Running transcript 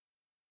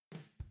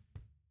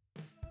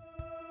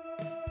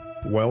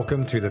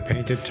Welcome to the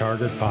Painted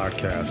Target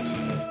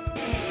Podcast.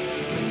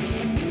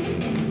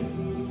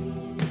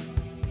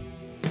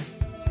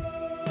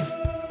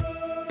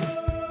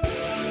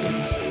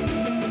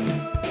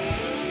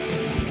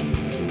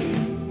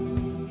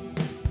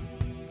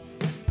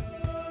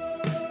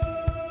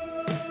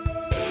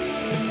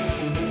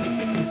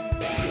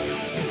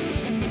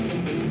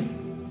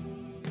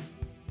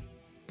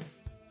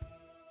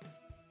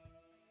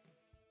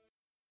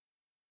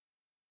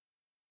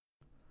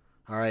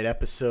 All right,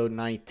 episode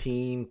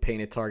 19,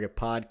 Painted Target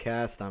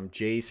Podcast. I'm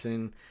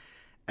Jason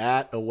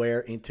at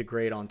Aware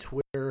Integrate on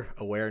Twitter,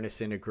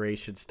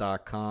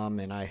 awarenessintegrations.com,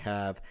 and I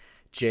have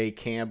Jay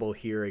Campbell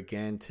here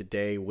again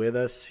today with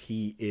us.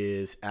 He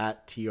is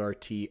at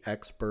TRT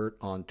Expert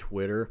on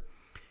Twitter.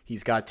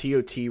 He's got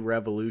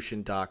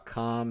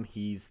TOTrevolution.com.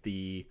 He's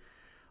the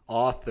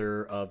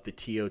author of the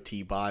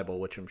TOT Bible,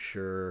 which I'm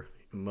sure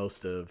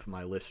most of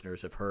my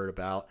listeners have heard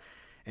about,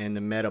 and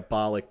the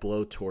Metabolic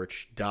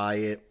Blowtorch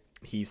Diet.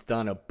 He's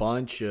done a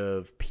bunch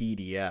of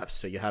PDFs,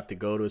 so you have to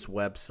go to his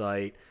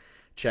website,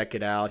 check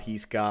it out.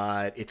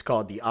 It's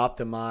called the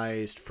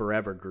Optimized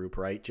Forever Group,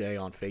 right, Jay,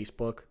 on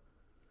Facebook?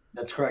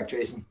 That's correct,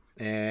 Jason.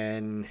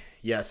 And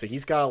yeah, so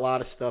he's got a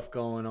lot of stuff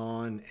going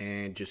on,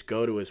 and just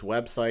go to his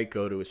website,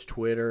 go to his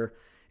Twitter,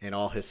 and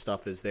all his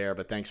stuff is there.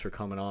 But thanks for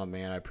coming on,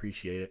 man. I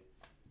appreciate it.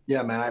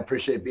 Yeah, man, I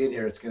appreciate being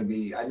here. It's going to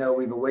be, I know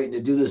we've been waiting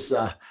to do this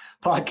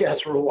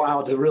podcast for a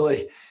while to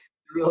really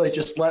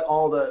just let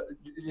all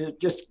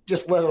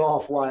just let it all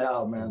fly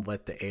out, man.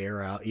 Let the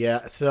air out.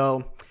 Yeah.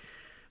 So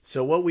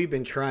what we've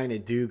been trying to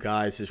do,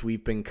 guys, is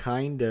we've been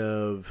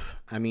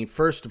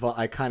first of all,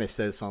 I kind of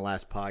said this on the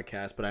last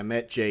podcast, but I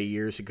met Jay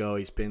years ago.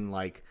 He's been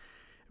like,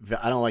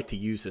 I don't like to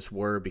use this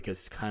word because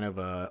it's kind of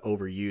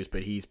overused,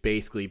 but he's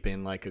basically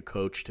been like a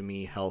coach to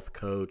me, health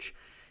coach.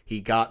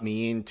 He got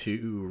me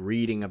into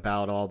reading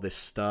about all this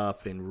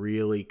stuff and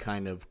really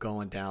kind of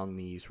going down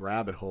these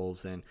rabbit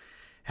holes, and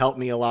helped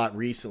me a lot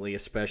recently,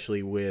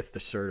 especially with the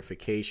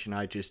certification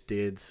I just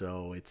did.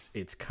 So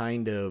it's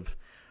kind of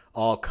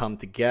all come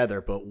together.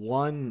 But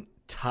one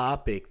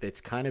topic that's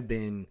kind of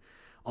been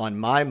on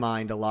my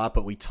mind a lot,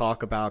 but we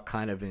talk about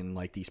kind of in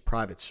like these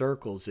private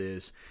circles,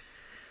 is,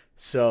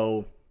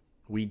 so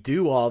we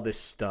do all this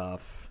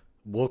stuff.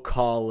 You could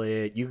call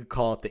it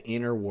the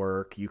inner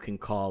work. You can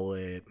call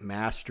it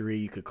mastery.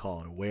 You could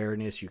call it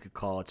awareness. You could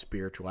call it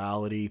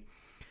spirituality,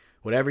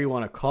 whatever you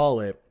want to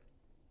call it.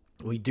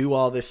 We do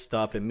all this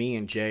stuff, and me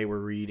and Jay, we're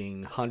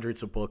reading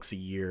hundreds of books a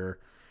year.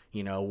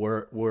 You know,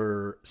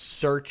 we're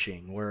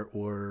searching,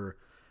 we're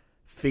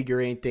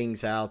figuring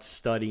things out,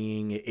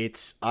 studying.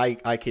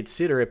 I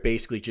consider it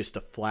basically just a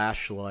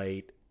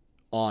flashlight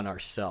on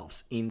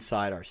ourselves,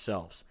 inside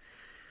ourselves.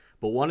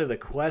 But one of the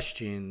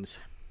questions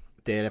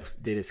that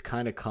has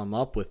kind of come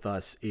up with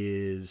us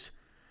is,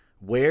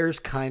 where's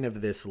kind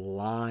of this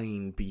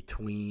line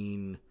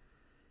between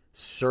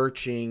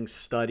searching,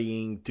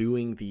 studying,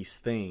 doing these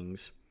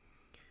things,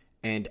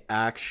 and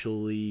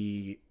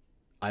actually,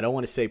 I don't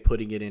want to say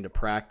putting it into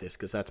practice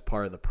because that's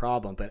part of the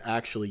problem, but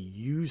actually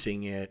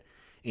using it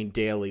in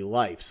daily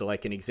life. So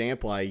like an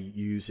example I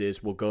use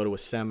is, we'll go to a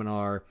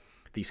seminar,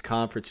 these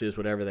conferences,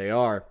 whatever they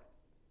are,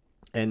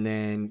 and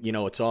then, you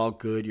know, it's all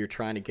good. You're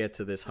trying to get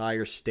to this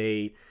higher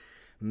state,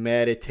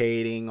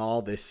 meditating,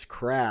 all this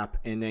crap,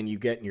 and then you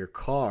get in your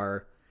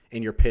car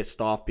and you're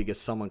pissed off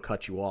because someone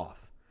cut you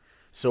off.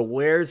 So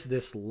where's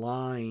this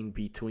line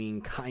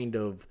between kind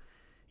of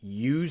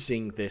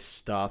using this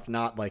stuff,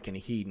 not like in a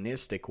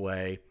hedonistic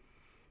way,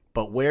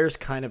 but where's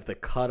kind of the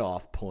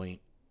cutoff point,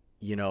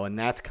 you know? And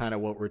that's kind of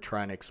what we're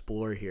trying to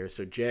explore here.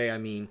 So Jay, I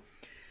mean,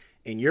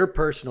 in your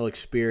personal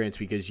experience,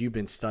 because you've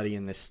been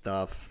studying this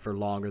stuff for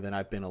longer than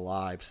I've been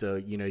alive, so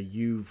you know,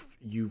 you're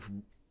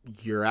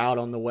out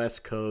on the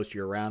West Coast,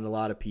 you're around a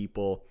lot of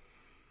people.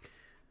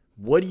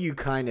 What do you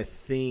kind of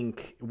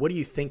think? What do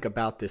you think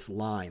about this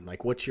line?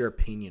 Like, what's your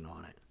opinion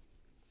on it?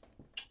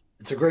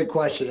 It's a great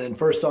question. And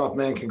first off,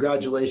 man,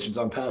 congratulations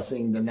on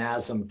passing the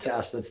NASM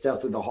test. That's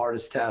definitely the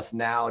hardest test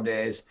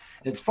nowadays.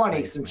 And it's funny,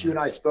 Thanks, since man. you and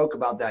I spoke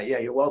about that. Yeah,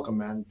 you're welcome,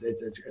 man.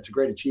 It's a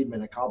great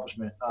achievement,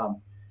 accomplishment. I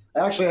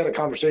actually had a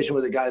conversation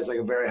with a guy who's like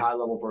a very high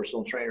level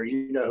personal trainer.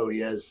 You know who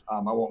he is.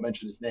 I won't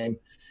mention his name.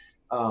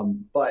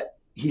 But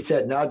he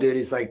said, no, dude,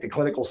 he's like the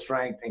clinical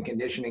strength and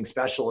conditioning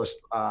specialist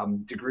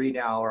degree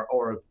now,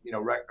 or you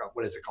know,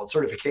 what is it called?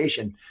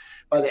 Certification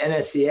by the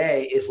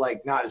NSCA is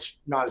like not as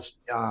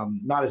how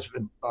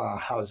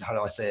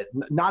do I say it?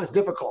 Not as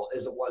difficult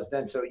as it was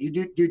then. So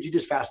you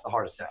just passed the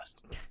hardest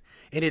test.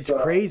 And it's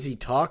crazy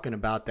talking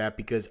about that,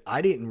 because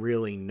I didn't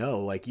really know,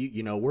 like,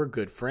 you know, we're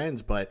good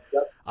friends, but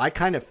yep, I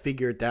kind of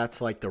figured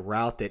that's like the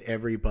route that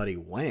everybody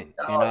went.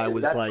 No, and I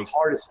was that's like, the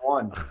hardest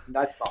one.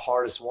 That's the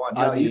hardest one.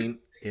 No, I mean,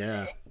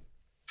 yeah.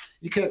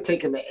 You could have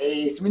taken the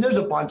A's. I mean, there's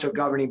a bunch of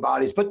governing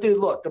bodies, but dude,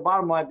 look, the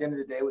bottom line at the end of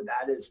the day with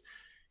that is,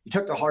 you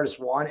took the hardest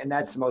one, and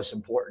that's the most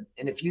important.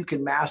 And if you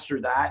can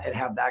master that and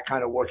have that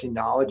kind of working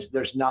knowledge,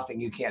 there's nothing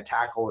you can't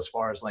tackle as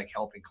far as like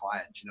helping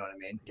clients. You know what I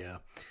mean? Yeah.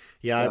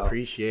 Yeah, I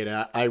appreciate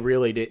it. I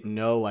really didn't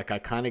know. Like, I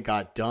kind of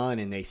got done,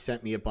 and they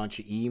sent me a bunch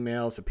of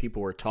emails, and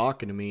people were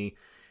talking to me,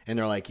 And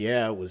they're like,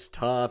 yeah, it was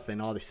tough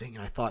and all this thing.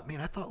 And I thought,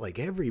 man, I thought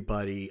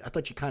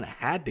you kind of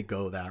had to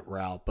go that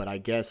route, but I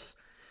guess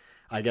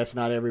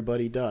not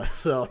everybody does.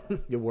 So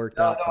it worked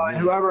out for me. And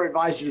whoever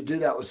advised you to do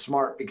that was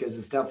smart, because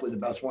it's definitely the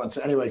best one.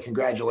 So anyway,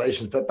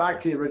 congratulations. But back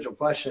to the original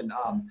question.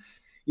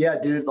 Yeah,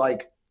 dude,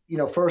 like,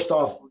 first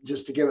off,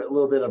 just to give it a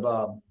little bit of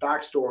a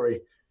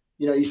backstory,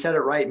 you said it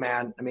right,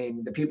 man. I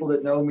mean, the people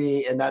that know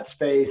me in that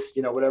space,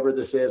 whatever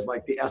this is,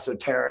 like the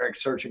esoteric,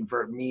 searching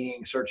for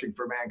meaning, searching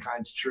for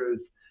mankind's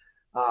truth,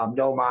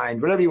 no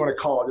mind, whatever you want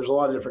to call it. There's a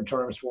lot of different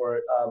terms for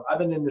it. I've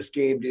been in this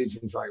game, dude,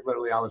 since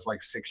literally I was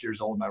 6 years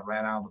old, and I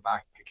ran out of the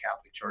back of a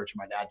Catholic church, and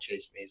my dad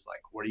chased me. He's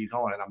like, "Where are you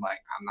going?" And I'm like,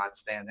 "I'm not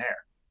staying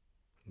there."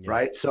 Yeah.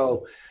 Right.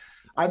 So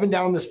I've been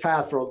down this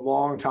path for a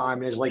long time.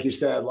 And it's like you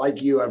said,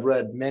 like you, I've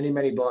read many,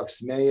 many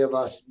books. Many of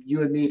us,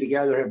 you and me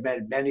together, have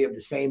read many of the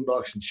same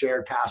books and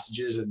shared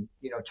passages and,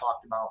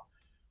 talked about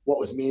what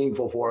was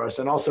meaningful for us.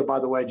 And also, by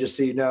the way, just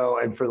so you know,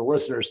 and for the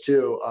listeners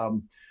too,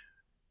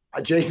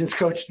 Jason's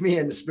coached me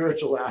in the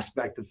spiritual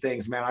aspect of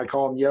things, man. I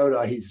call him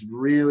Yoda. He's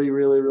really,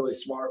 really, really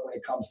smart when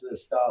it comes to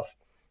this stuff.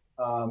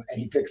 And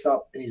he picks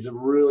up, and he's a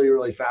really,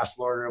 really fast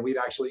learner. And we've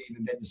actually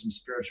even been to some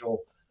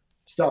spiritual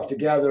stuff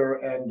together.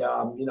 And,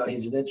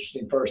 he's an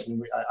interesting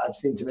person. I've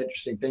seen some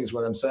interesting things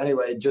with him. So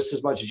anyway, just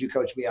as much as you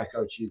coach me, I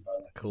coach you,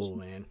 brother. Cool,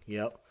 man.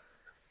 Yep.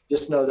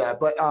 Just know that.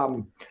 But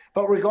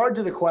regard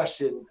to the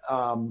question,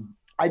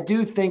 I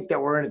do think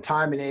that we're in a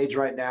time and age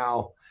right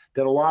now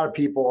that a lot of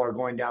people are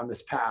going down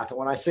this path. And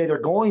when I say they're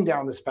going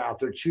down this path,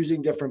 they're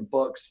choosing different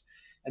books,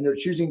 and they're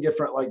choosing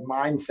different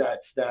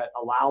mindsets that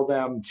allow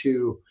them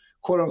to,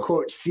 quote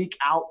unquote, seek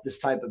out this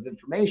type of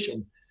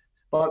information.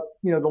 But,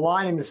 the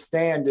line in the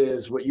stand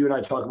is what you and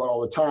I talk about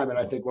all the time. And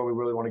I think where we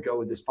really want to go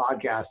with this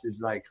podcast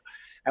is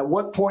at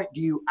what point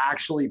do you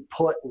actually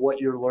put what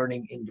you're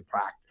learning into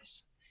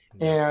practice?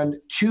 And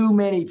too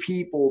many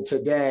people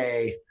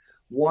today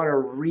want to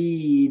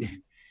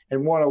read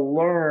and want to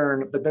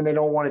learn, but then they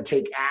don't want to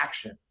take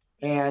action.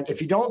 And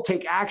if you don't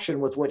take action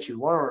with what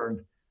you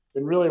learn,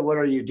 then really what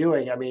are you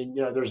doing? I mean,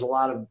 there's a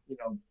lot of,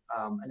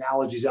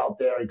 analogies out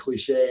there and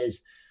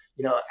cliches,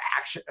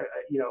 action,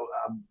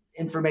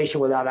 information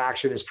without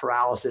action is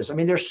paralysis. I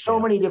mean, there's so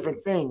many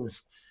different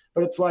things,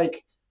 but it's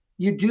like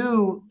you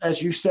do,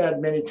 as you said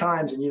many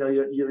times, and,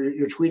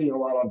 you're tweeting a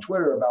lot on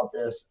Twitter about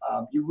this.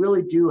 You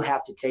really do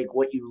have to take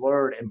what you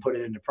learn and put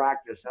it into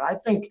practice. And I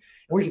think,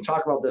 and we can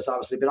talk about this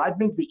obviously, but I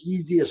think the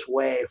easiest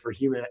way for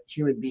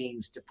human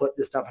beings to put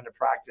this stuff into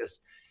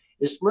practice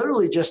is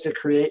literally just to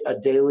create a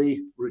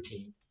daily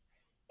routine.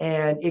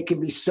 And it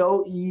can be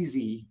so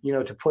easy,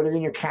 to put it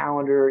in your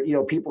calendar.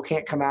 People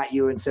can't come at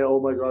you and say,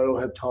 "Oh my God, I don't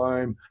have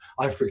time.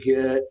 I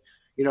forget,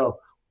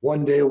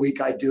 one day a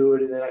week I do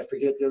it, and then I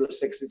forget the other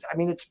 6 days." I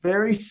mean, it's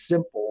very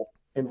simple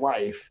in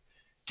life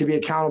to be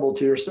accountable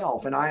to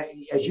yourself. And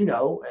as you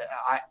know,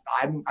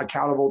 I'm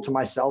accountable to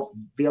myself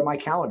via my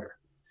calendar,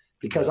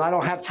 because I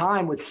don't have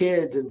time with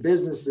kids and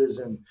businesses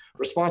and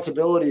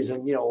responsibilities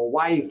and, a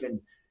wife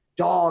and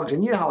dogs,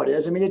 and you know how it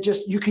is. I mean,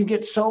 you can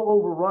get so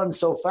overrun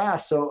so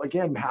fast. So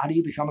again, how do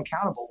you become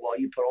accountable? Well,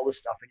 you put all this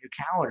stuff in your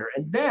calendar.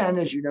 And then,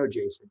 as you know,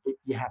 Jason,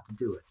 you have to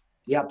do it.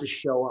 You have to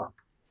show up.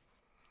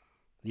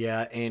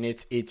 Yeah. And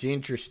it's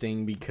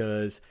interesting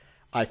because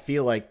I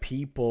feel like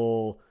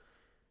people,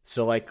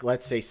 so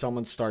let's say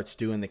someone starts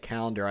doing the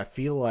calendar. I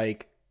feel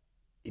like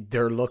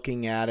they're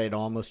looking at it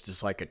almost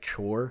as like a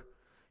chore.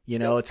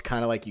 It's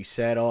kind of like you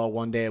said, "Oh,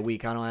 one day a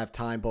week, I don't have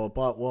time, blah,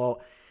 blah, blah."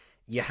 Well,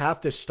 you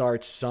have to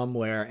start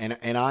somewhere.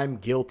 And I'm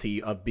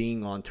guilty of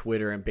being on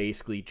Twitter and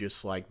basically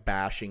just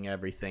bashing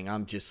everything.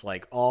 I'm just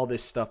all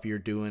this stuff you're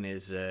doing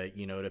is,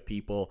 to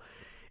people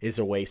is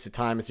a waste of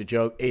time. It's a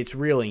joke. It's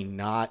really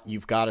not.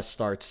 You've got to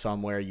start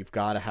somewhere. You've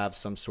got to have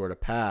some sort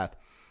of path.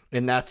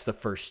 And that's the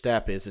first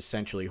step, is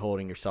essentially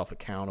holding yourself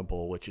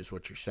accountable, which is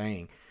what you're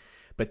saying.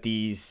 But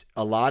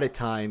a lot of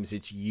times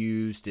it's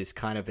used as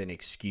kind of an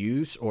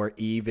excuse, or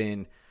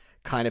even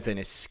kind of an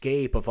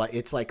escape of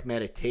it's like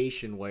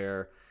meditation,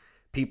 where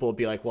people will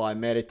be like, "Well, I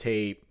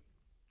meditate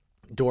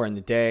during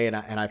the day." And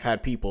I've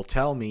had people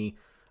tell me,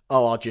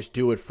 "Oh, I'll just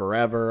do it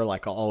forever. I'll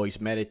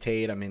always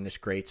meditate. I'm in this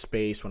great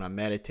space when I'm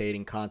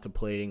meditating,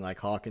 contemplating," like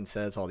Hawkins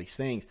says, all these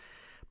things.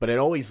 But it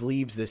always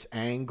leaves this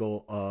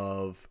angle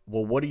of,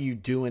 well, what are you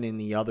doing in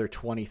the other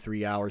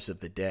 23 hours of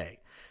the day?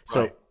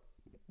 So, right.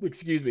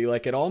 Excuse me,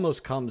 it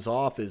almost comes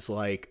off as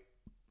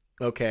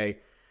okay,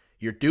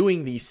 you're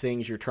doing these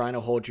things, you're trying to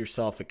hold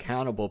yourself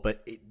accountable,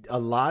 but a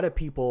lot of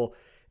people,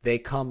 they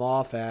come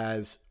off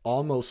as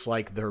almost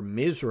like they're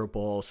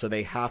miserable, so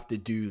they have to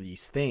do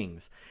these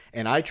things.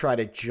 And I try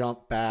to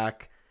jump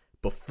back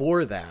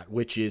before that,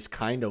 which is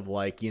kind of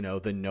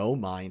the no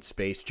mind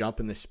space,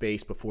 jump in the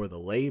space before the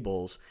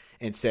labels,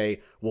 and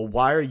say, well,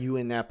 why are you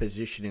in that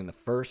position in the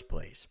first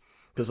place?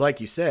 Because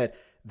like you said,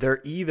 they're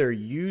either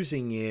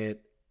using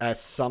it as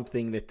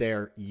something that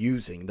they're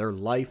using. Their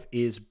life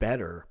is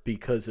better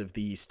because of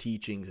these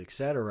teachings,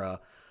 etc.,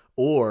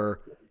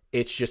 or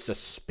it's just a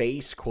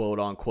space, quote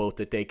unquote,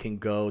 that they can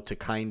go to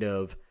kind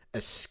of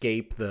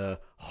escape the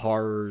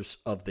horrors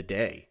of the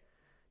day,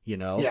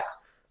 Yeah.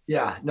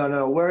 Yeah,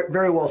 no, we're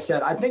very well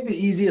said. I think the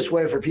easiest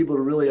way for people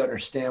to really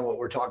understand what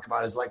we're talking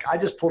about is like, I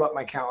just pulled up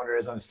my calendar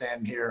as I'm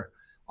standing here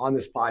on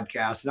this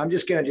podcast, and I'm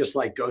just going to just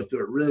like go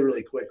through it really,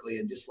 really quickly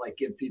and just like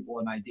give people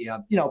an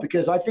idea,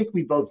 because I think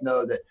we both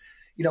know that,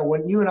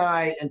 when you and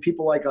I and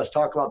people like us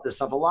talk about this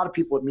stuff, a lot of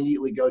people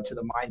immediately go to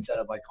the mindset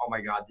of like, oh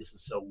my God, this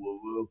is so woo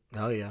woo.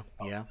 Oh yeah.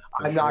 Yeah.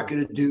 I'm not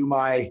going to do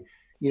my,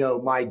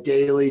 my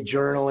daily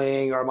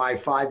journaling or my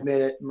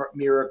 5-minute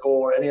miracle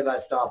or any of that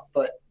stuff.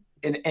 But,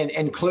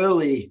 and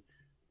clearly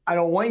I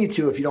don't want you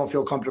to, if you don't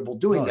feel comfortable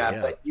doing that,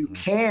 yeah. but you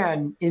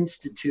can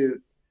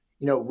institute,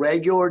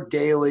 regular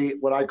daily,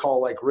 what I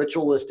call like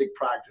ritualistic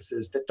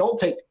practices that don't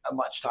take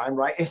much time.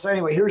 Right. And so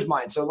anyway, here's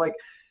mine. So like,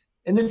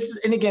 and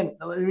again,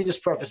 let me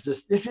just preface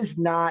this. This is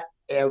not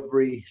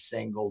every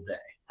single day.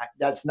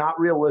 That's not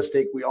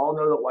realistic. We all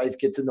know that life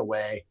gets in the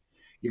way.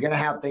 You're going to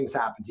have things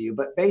happen to you.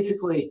 But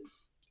basically,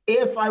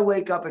 if I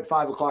wake up at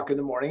 5 o'clock in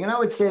the morning, and I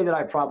would say that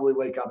I probably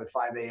wake up at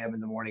 5 a.m. in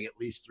the morning at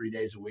least 3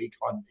 days a week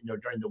on,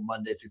 during the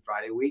Monday through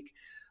Friday week.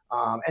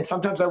 And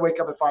sometimes I wake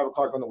up at 5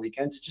 o'clock on the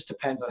weekends. It just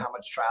depends on how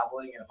much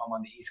traveling and if I'm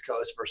on the East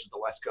Coast versus the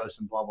West Coast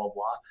and blah, blah,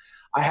 blah.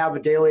 I have a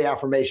daily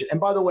affirmation. And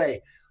by the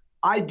way,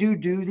 I do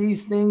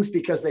these things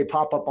because they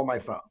pop up on my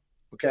phone.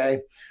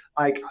 Okay.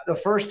 Like the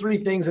first 3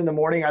 things in the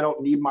morning, I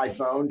don't need my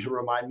phone to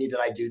remind me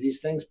that I do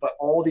these things, but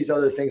all these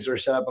other things that are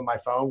set up on my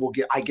phone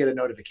I get a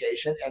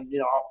notification, and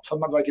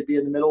sometimes I could be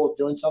in the middle of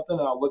doing something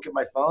and I'll look at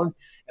my phone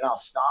and I'll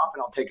stop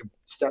and I'll take a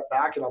step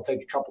back and I'll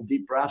take a couple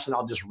deep breaths and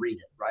I'll just read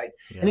it. Right.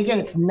 Yeah. And again,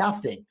 it's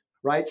nothing.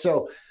 Right.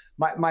 So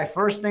my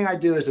first thing I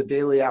do is a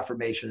daily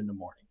affirmation in the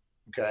morning.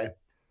 Okay.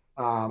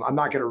 I'm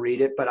not going to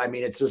read it, but I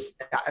mean,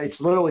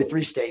 it's literally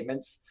 3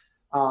 statements.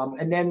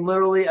 And then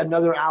literally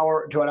another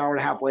hour to an hour and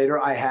a half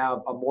later, I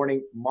have a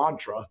morning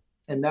mantra.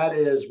 And that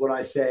is what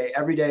I say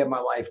every day of my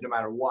life, no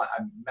matter what.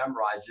 I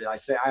memorize it. I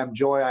say, I am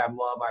joy, I am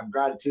love, I am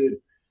gratitude.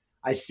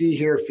 I see,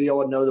 hear,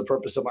 feel, and know the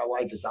purpose of my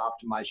life is to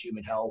optimize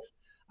human health.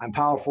 I'm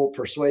powerful,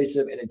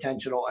 persuasive, and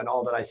intentional in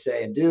all that I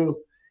say and do,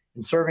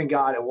 in serving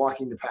God and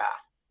walking the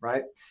path,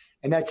 right?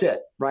 And that's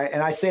it, right?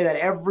 And I say that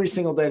every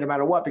single day, no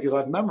matter what, because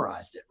I've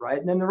memorized it, right?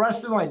 And then the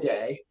rest of my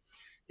day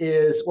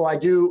is, well, I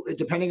do,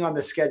 depending on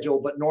the schedule,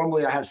 but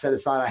normally I have set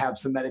aside, I have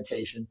some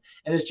meditation.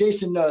 And as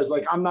Jason knows,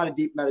 like I'm not a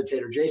deep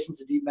meditator.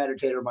 Jason's a deep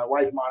meditator. My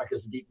wife,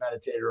 Monica's a deep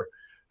meditator.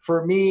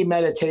 For me,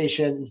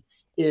 meditation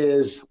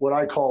is what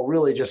I call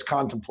really just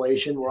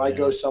contemplation, where I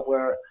go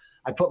somewhere,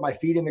 I put my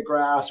feet in the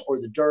grass or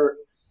the dirt.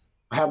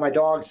 I have my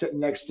dog sitting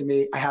next to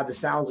me. I have the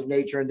sounds of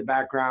nature in the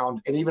background.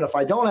 And even if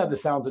I don't have the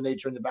sounds of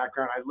nature in the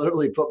background, I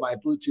literally put my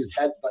Bluetooth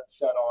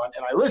headset on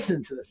and I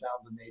listen to the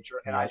sounds of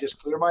nature and I just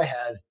clear my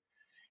head.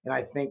 And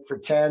I think for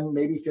 10,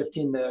 maybe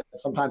 15 minutes,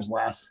 sometimes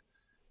less,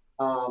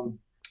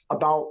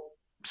 about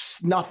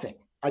nothing.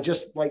 I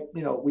just like,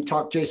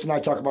 Jason and I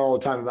talk about all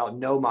the time about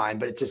no mind,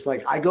 but it's just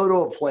like, I go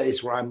to a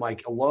place where I'm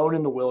like alone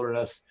in the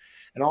wilderness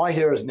and all I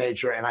hear is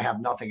nature and I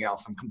have nothing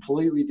else. I'm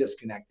completely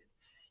disconnected.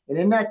 And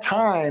in that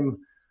time,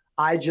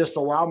 I just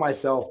allow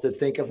myself to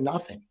think of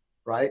nothing.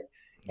 Right.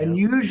 Yeah. And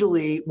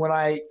usually when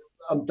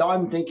I'm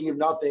done thinking of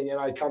nothing and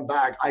I come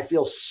back, I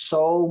feel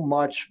so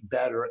much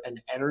better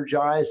and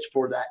energized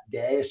for that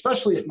day,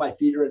 especially if my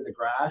feet are in the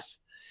grass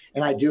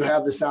and I do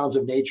have the sounds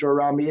of nature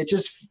around me. It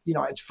just,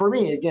 it's for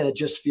me, again, it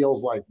just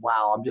feels like,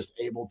 wow, I'm just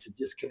able to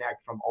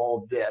disconnect from all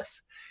of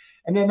this.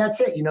 And then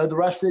that's it. The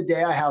rest of the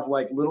day I have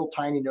like little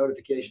tiny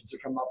notifications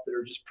that come up that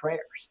are just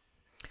prayers.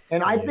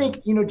 And I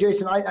think,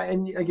 Jason,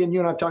 and again, you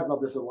and I've talked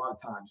about this a lot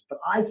of times, but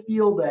I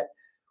feel that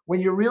when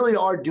you really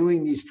are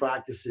doing these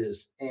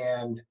practices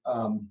and,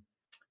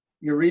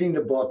 you're reading the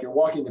book, you're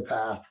walking the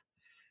path,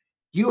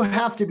 you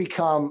have to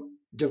become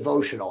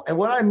devotional. And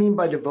what I mean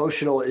by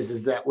devotional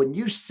is that when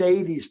you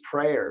say these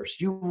prayers,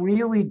 you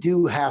really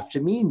do have to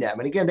mean them.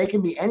 And again, they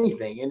can be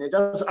anything. And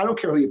I don't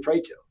care who you pray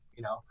to,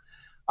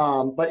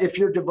 but if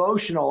you're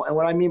devotional, and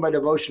what I mean by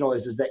devotional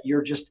is that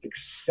you're just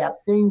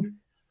accepting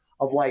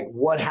of like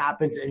what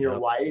happens in your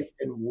life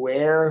and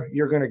where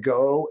you're going to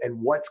go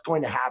and what's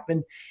going to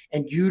happen.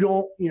 And you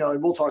don't,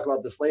 and we'll talk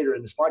about this later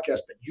in this podcast,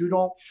 but you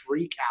don't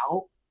freak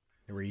out.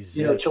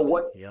 Resist. To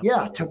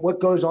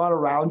what goes on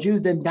around you,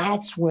 then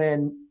that's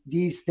when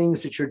these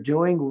things that you're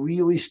doing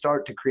really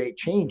start to create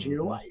change in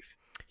your life.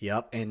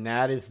 Yep. And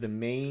that is the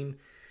main,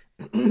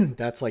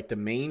 that's like the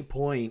main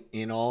point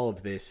in all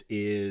of this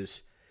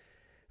is,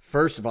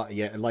 first of all,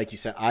 like you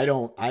said,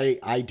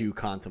 I do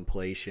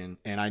contemplation,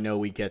 and I know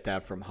we get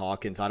that from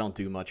Hawkins. I don't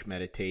do much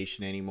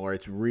meditation anymore.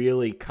 It's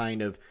really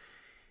kind of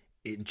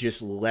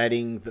just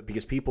letting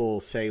because people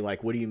say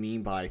like, what do you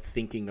mean by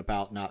thinking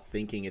about not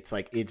thinking? It's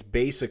like, it's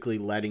basically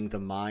letting the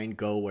mind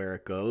go where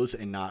it goes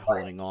and not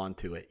holding on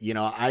to it.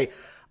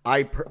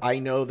 I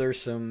know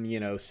there's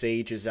some,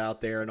 sages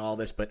out there and all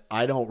this, but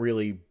I don't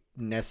really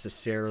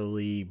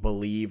necessarily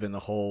believe in the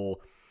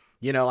whole,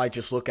 I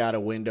just look out a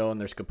window and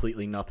there's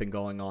completely nothing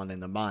going on in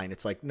the mind.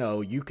 It's like,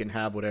 no, you can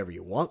have whatever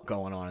you want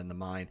going on in the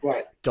mind.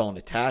 Right. Don't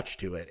attach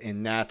to it.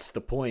 And that's the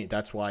point.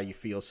 That's why you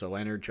feel so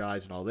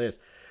energized and all this.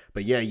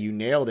 But yeah, you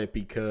nailed it,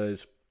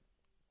 because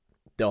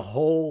the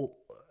whole,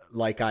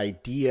 like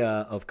idea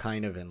of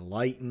kind of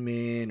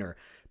enlightenment or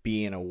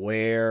being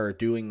aware or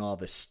doing all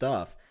this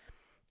stuff,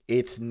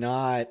 it's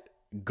not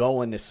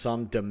going to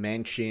some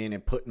dimension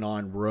and putting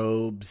on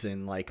robes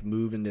and like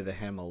moving to the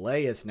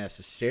Himalayas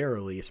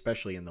necessarily,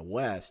 especially in the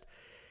West.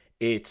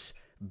 It's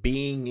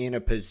being in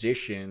a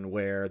position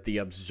where the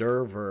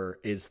observer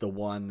is the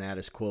one that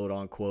is quote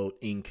unquote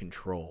in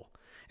control.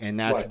 And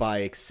that's by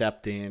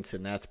acceptance.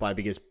 And that's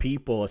because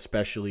people,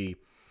 especially,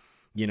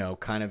 you know,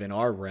 kind of in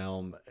our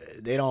realm,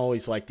 they don't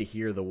always like to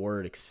hear the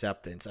word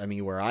acceptance. I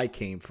mean, where I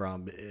came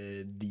from,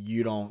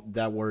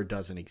 that word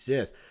doesn't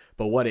exist.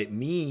 But what it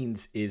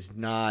means is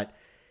not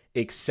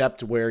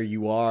accept where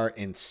you are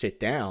and sit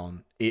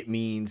down. It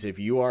means if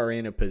you are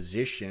in a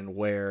position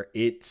where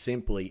it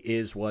simply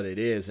is what it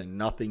is and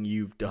nothing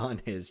you've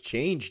done has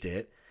changed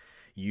it,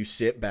 you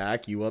sit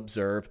back, you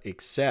observe,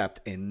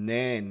 accept, and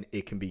then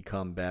it can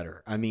become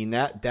better. I mean,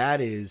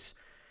 that is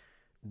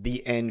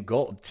the end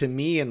goal. To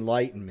me,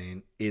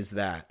 enlightenment is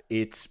that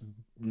it's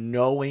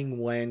knowing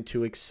when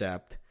to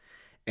accept,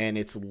 and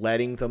it's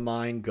letting the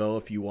mind go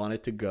if you want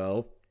it to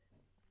go,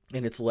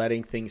 and it's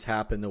letting things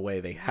happen the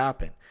way they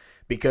happen.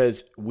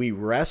 Because we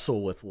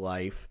wrestle with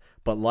life,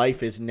 but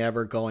life is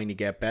never going to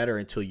get better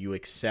until you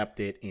accept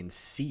it and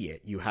see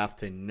it. You have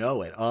to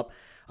know it.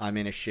 I'm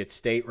in a shit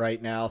state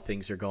right now.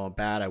 Things are going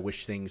bad. I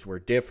wish things were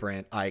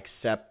different. I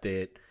accept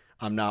it.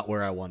 I'm not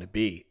where I want to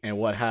be. And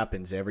what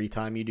happens every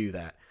time you do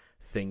that?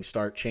 Things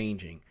start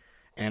changing.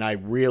 And I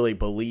really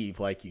believe,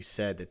 like you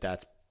said, that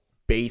that's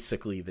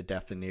basically the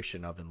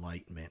definition of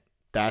enlightenment.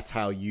 That's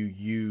how you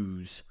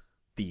use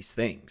these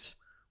things.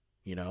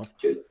 You know,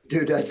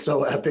 dude, that's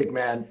so epic,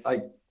 man.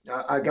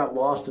 I got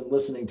lost in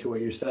listening to what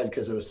you said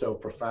because it was so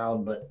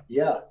profound. But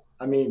yeah,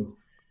 I mean,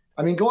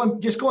 going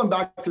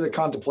back to the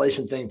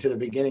contemplation thing to the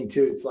beginning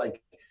too. It's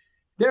like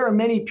there are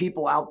many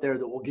people out there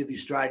that will give you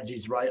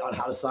strategies, right, on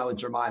how to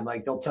silence your mind.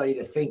 Like they'll tell you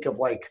to think of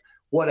like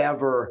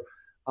whatever.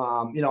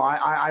 You know,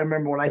 I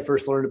remember when I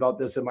first learned about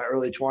this in my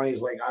early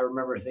 20s. Like I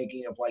remember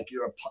thinking of like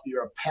you're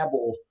a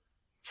pebble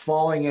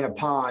falling in a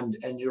pond,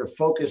 and you're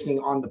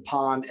focusing on the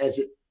pond as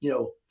it, you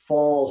know,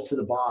 falls to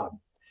the bottom.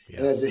 Yeah.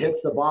 And as it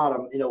hits the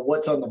bottom, you know,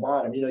 what's on the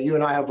bottom? You know, you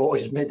and I have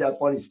always made that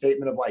funny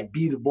statement of like,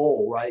 be the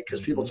bowl, right?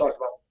 Because people talk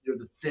about you're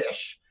the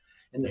fish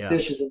and the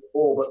fish is in the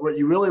bowl. But what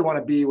you really want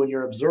to be when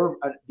you're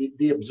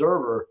the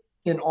observer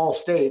in all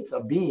states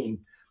of being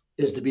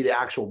is to be the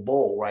actual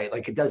bowl, right?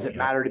 Like it doesn't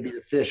matter to be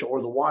the fish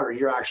or the water.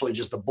 You're actually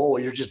just the bowl.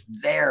 You're just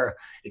there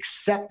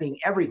accepting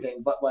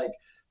everything. But like,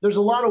 there's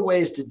a lot of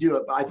ways to do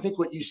it. But I think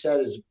what you said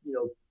is, you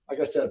know, like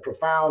I said,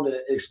 profound, and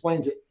it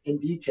explains it in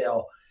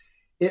detail.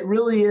 It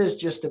really is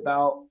just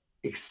about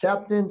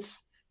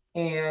acceptance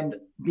and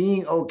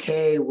being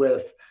okay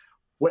with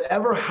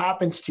whatever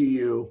happens to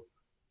you.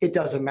 It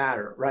doesn't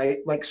matter, right?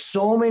 Like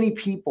so many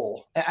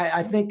people,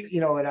 I think,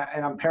 you know, and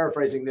I'm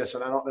paraphrasing this,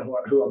 and I don't know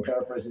who I'm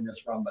paraphrasing this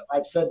from, but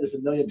I've said this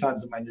a million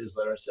times in my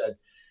newsletter. I said,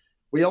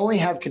 we only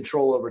have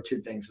control over two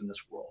things in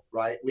this world,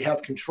 right? We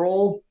have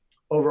control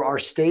over our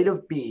state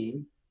of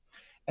being,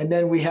 and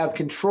then we have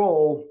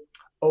control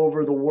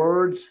over the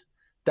words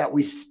that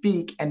we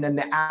speak, and then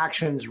the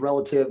actions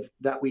relative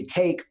that we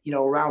take, you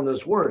know, around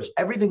those words.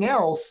 Everything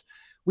else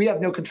we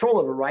have no control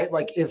over, right?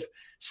 Like if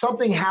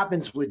something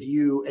happens with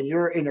you and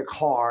you're in a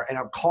car and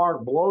a car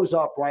blows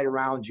up right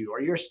around you,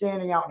 or you're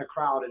standing out in a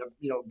crowd and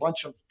a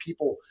bunch of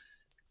people,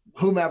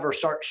 whomever,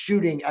 start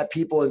shooting at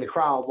people in the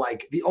crowd,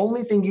 like the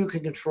only thing you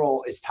can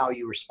control is how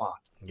you respond.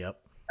 Yep.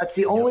 That's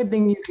the only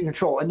thing you can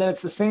control. And then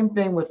it's the same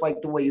thing with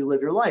like the way you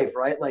live your life,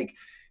 right? Like,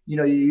 you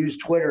know, you use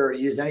Twitter or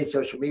you use any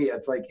social media.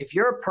 It's like, if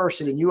you're a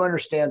person and you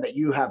understand that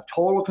you have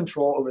total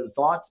control over the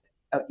thoughts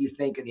that you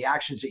think and the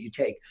actions that you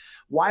take,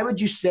 why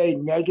would you say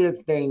negative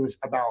things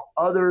about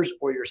others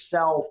or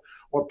yourself,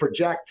 or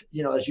project,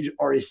 you know, as you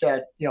already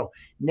said, you know,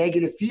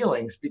 negative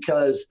feelings?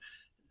 Because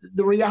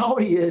the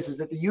reality is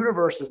that the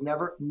universe is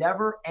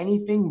never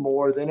anything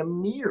more than a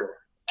mirror.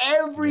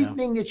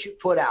 Everything that you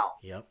put out,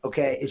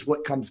 okay, is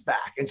what comes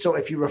back. And so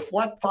if you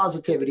reflect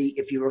positivity,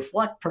 if you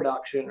reflect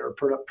production or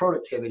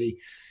productivity,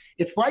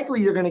 it's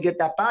likely you're going to get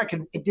that back.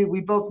 And dude,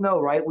 we both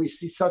know, right? We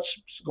see such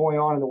going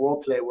on in the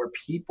world today where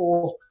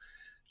people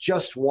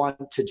just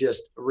want to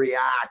just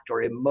react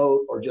or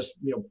emote or just,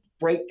 you know,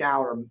 break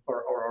down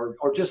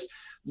or just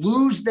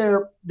lose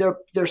their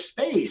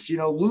space, you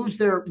know, lose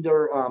their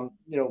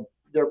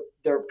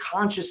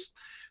conscious,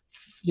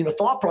 you know,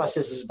 thought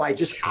processes by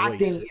just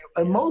acting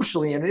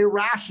emotionally and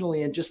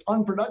irrationally and just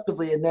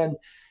unproductively. And then,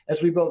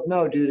 as we both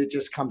know, dude, it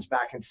just comes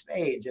back in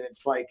spades. And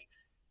it's like,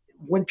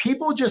 when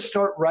people just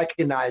start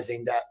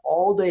recognizing that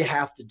all they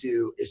have to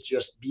do is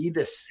just be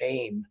the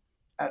same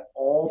at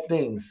all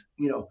things,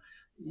 you know,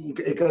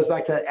 it goes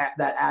back to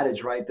that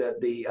adage, right?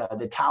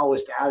 The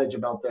Taoist adage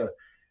about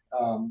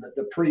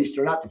the priest,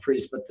 or not the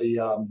priest, but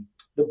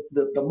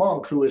the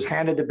monk who was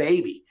handed the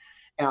baby.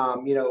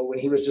 You know, when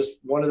he was just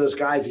one of those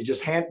guys, he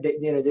just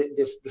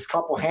this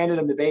couple handed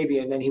him the baby,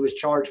 and then he was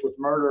charged with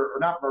murder, or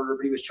not murder,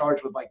 but he was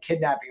charged with like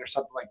kidnapping or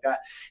something like that.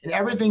 And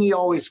everything he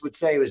always would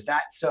say was,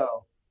 "That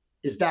so."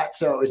 Is that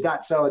so? Is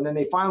that so? And then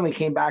they finally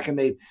came back and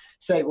they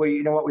said, well,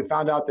 you know what? We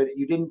found out that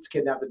you didn't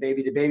kidnap the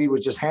baby. The baby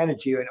was just handed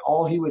to you. And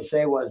all he would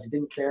say was he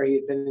didn't care. He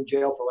had been in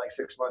jail for like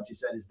 6 months. He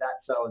said, is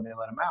that so? And they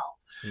let him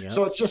out. Yep.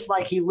 So it's just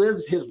like he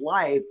lives his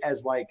life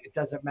as like, it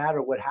doesn't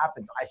matter what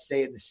happens. I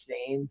stay in the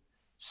same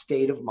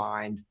state of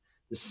mind,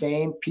 the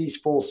same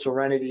peaceful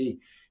serenity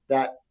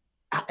that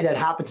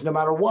happens no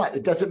matter what.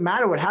 It doesn't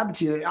matter what happened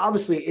to you. And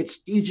obviously,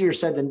 it's easier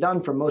said than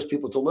done for most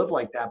people to live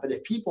like that. But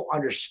if people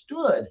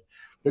understood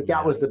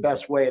that was the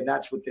best way and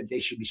that's what they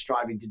should be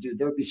striving to do,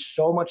 there would be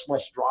so much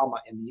less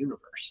drama in the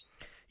universe.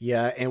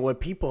 Yeah. And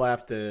what people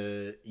have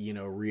to,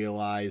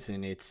 realize,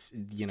 and it's,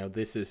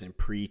 this isn't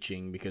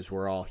preaching because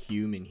we're all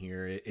human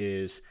here,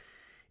 is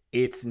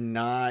it's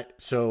not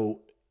so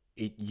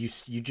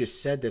you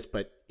just said this,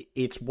 but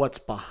it's what's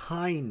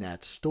behind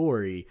that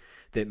story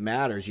that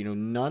matters.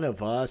 None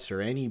of us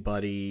or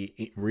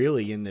anybody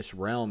really in this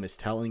realm is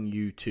telling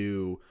you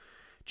to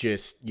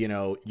just,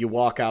 you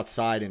walk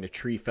outside and a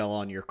tree fell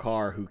on your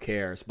car. Who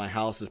cares? My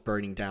house is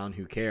burning down.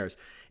 Who cares?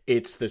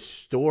 It's the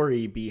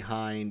story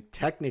behind,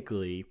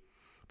 technically,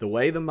 the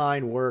way the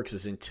mind works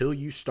is until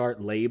you start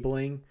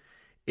labeling,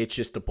 it's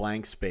just a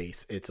blank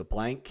space. It's a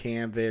blank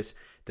canvas.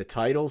 The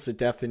titles, the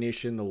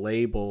definition, the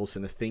labels,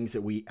 and the things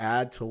that we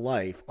add to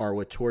life are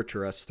what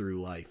torture us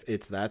through life.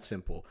 It's that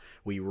simple.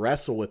 We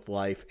wrestle with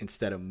life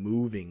instead of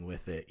moving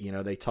with it.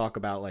 They talk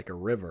about like a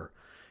river.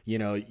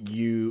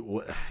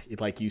 You,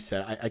 like you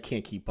said, I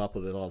can't keep up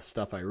with all the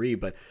stuff I read,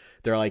 but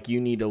they're like,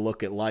 you need to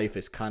look at life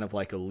as kind of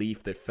like a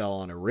leaf that fell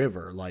on a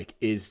river. Like,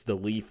 is the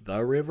leaf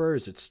the river?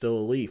 Is it still a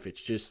leaf?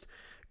 It's just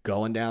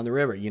going down the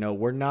river.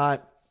 We're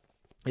not,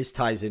 this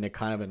ties into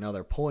kind of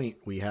another point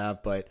we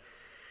have, but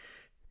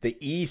the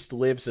East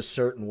lives a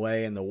certain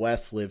way and the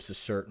West lives a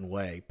certain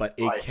way, but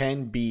it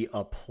can be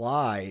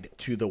applied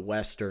to the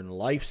Western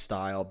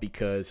lifestyle,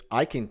 because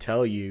I can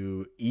tell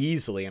you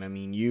easily, and I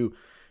mean,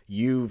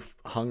 we've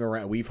hung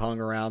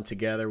around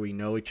together. We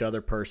know each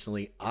other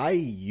personally. I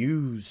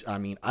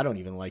don't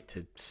even like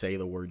to say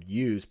the word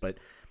use, but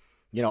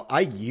I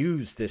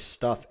use this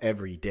stuff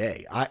every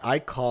day. I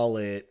call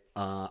it,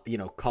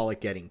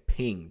 getting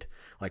pinged.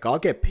 Like, I'll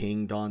get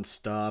pinged on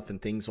stuff and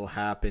things will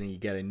happen and you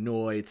get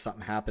annoyed.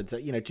 Something happens,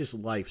 just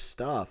life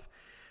stuff.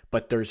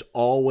 But there's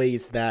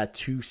always that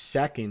 2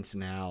 seconds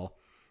now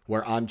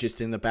where I'm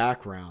just in the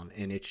background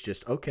and it's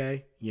just,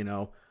 okay,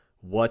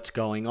 what's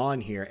going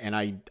on here? And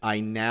I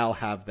now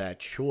have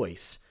that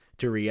choice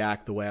to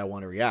react the way I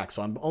want to react.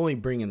 So I'm only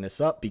bringing this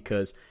up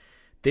because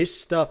this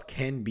stuff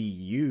can be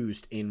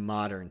used in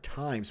modern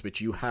times,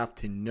 but you have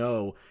to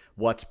know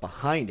what's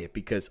behind it.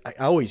 Because I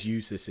always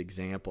use this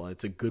example, and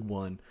it's a good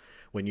one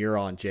when you're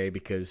on, Jay,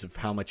 because of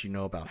how much you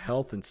know about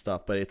health and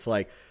stuff. But it's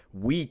like,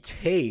 we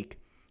take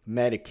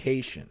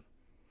medication.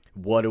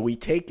 What do we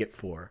take it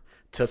for?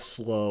 To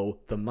slow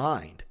the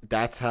mind.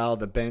 That's how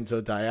the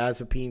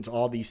benzodiazepines,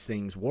 all these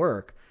things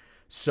work.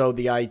 So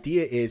the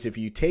idea is, if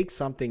you take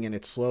something and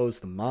it slows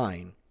the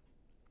mind,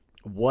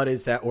 what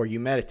is that? Or you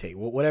meditate,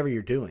 whatever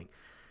you're doing,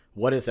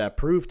 what does that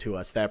prove to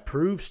us? That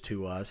proves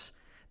to us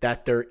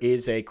that there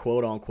is a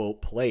quote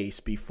unquote place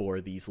before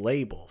these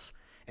labels.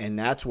 And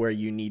that's where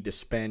you need to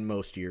spend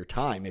most of your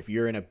time. If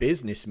you're in a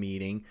business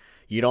meeting,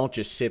 you don't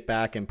just sit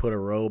back and put a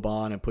robe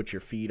on and put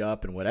your feet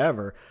up and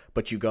whatever,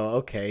 but you go,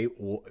 okay,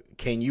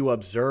 can you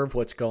observe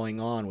what's going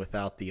on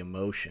without the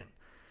emotion?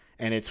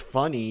 And it's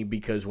funny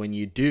because when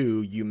you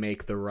do, you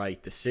make the right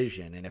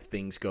decision. And if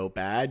things go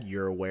bad,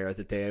 you're aware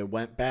that they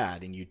went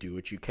bad and you do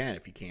what you can.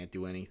 If you can't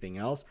do anything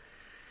else,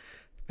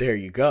 there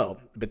you go.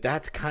 But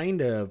that's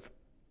kind of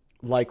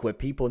like what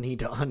people need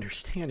to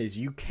understand, is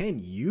you can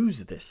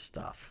use this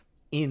stuff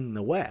in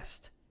the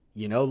West.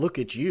 Look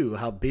at you,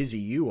 how busy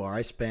you are.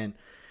 I spent,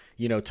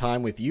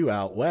 time with you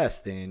out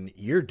West, and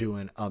you're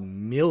doing a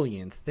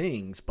million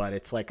things, but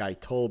it's like I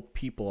told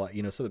people,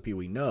 some of the people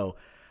we know,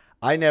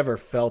 I never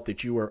felt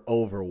that you were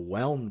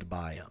overwhelmed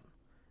by them.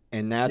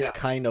 And that's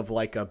kind of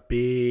like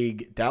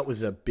that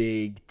was a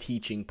big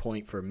teaching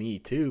point for me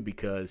too,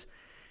 because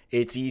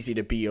it's easy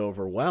to be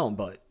overwhelmed,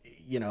 but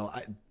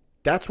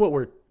that's what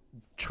we're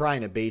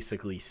trying to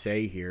basically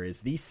say here,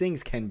 is these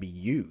things can be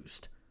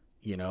used.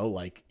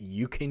 Like,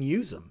 you can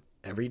use them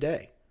every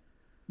day.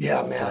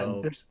 Yeah,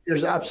 man. So,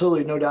 there's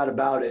absolutely no doubt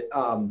about it.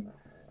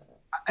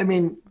 I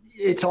mean,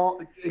 it's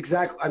all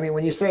exactly. I mean,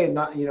 when you say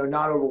not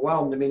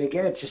overwhelmed, I mean,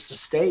 again, it's just a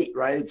state,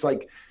 right? It's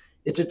like,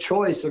 it's a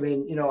choice. I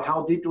mean,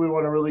 how deep do we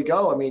want to really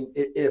go? I mean,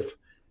 if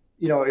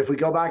we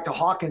go back to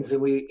Hawkins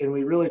and we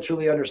really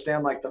truly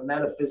understand like the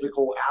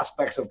metaphysical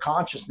aspects of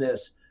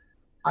consciousness,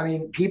 I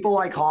mean, people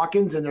like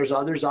Hawkins, and there's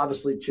others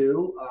obviously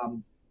too,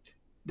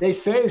 they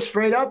say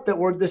straight up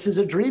that this is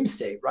a dream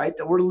state, right?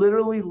 That we're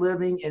literally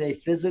living in a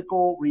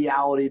physical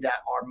reality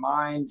that our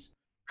minds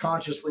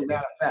consciously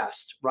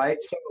manifest,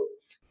 right? So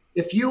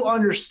if you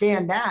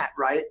understand that,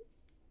 right?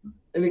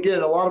 And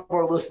again, a lot of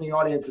our listening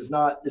audience is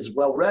not as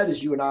well read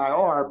as you and I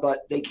are,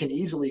 but they can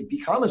easily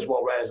become as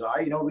well read as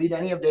I. Read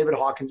any of David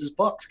Hawkins's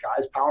books,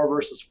 guys. Power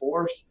versus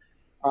Force.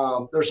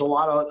 There's a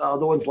lot of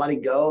other ones.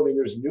 Letting Go. I mean,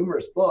 there's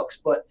numerous books,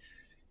 but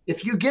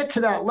if you get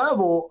to that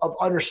level of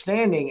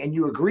understanding and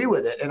you agree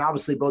with it, and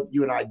obviously both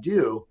you and I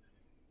do,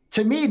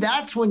 to me,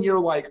 that's when you're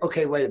like,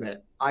 okay, wait a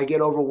minute. I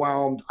get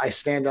overwhelmed. I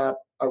stand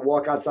up. I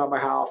walk outside my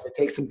house. I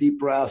take some deep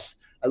breaths.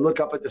 I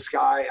look up at the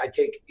sky. I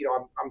take,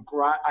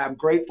 I'm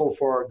grateful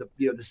for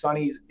the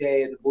sunny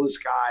day and the blue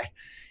sky.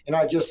 And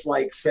I just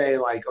like say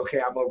like, okay,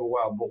 I'm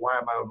overwhelmed, but why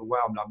am I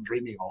overwhelmed? I'm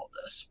dreaming all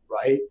this,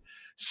 right?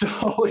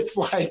 So it's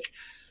like,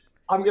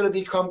 I'm going to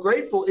become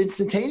grateful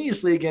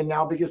instantaneously again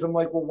now, because I'm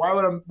like, well, why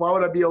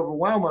would I be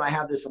overwhelmed when I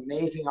have this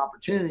amazing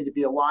opportunity to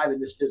be alive in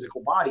this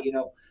physical body?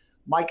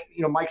 Mike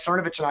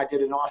Cernovich and I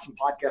did an awesome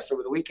podcast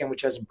over the weekend,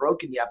 which hasn't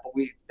broken yet, but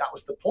that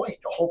was the point.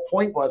 The whole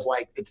point was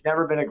like, it's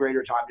never been a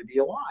greater time to be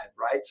alive,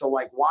 right? So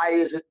like, why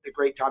is it the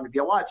great time to be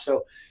alive?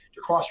 So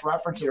to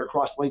cross-reference it or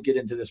cross-link it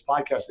into this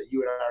podcast that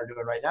you and I are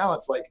doing right now,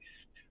 it's like,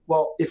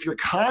 well, if you're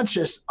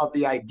conscious of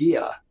the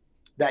idea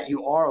that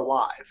you are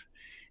alive,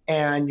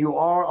 and you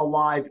are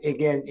alive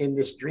again in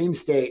this dream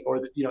state,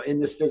 or in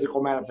this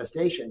physical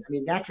manifestation, I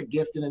mean, that's a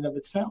gift in and of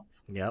itself.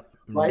 Yep.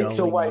 Right.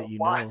 So like,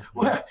 why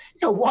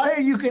are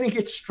you going to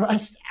get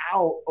stressed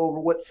out over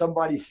what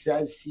somebody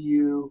says to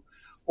you,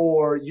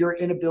 or your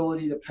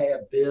inability to pay a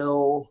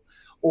bill,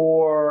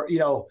 or,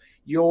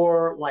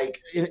 your like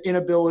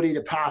inability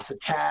to pass a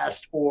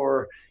test,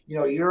 or,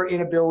 your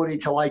inability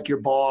to like your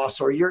boss,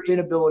 or your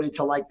inability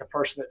to like the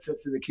person that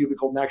sits in the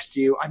cubicle next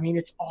to you? I mean,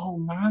 it's all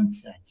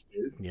nonsense,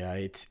 dude. Yeah,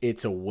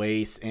 it's a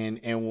waste. And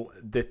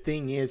the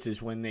thing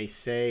is when they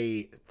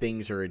say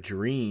things are a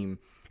dream,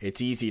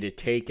 it's easy to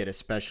take it,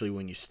 especially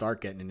when you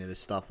start getting into this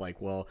stuff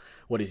like, well,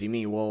 what does he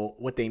mean? Well,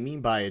 what they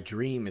mean by a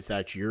dream is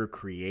that you're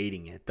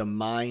creating it. The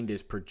mind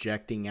is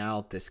projecting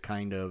out this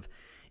kind of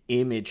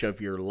image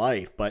of your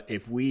life. But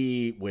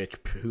which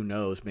who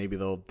knows, maybe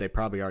they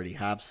probably already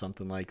have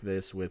something like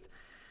this with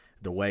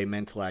the way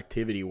mental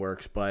activity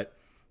works. But,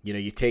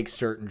 you take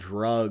certain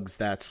drugs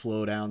that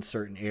slow down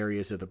certain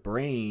areas of the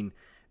brain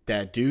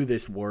that do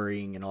this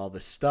worrying and all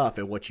this stuff,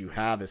 and what you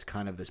have is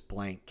kind of this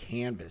blank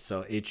canvas.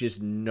 So it's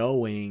just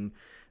knowing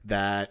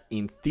that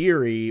in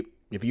theory,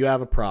 if you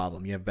have a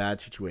problem, you have a bad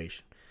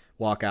situation,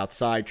 walk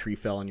outside, tree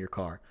fell in your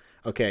car.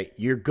 Okay,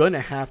 you're going to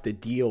have to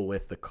deal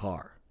with the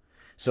car.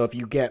 So if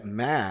you get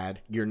mad,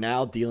 you're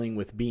now dealing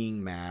with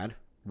being mad,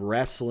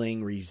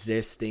 wrestling,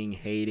 resisting,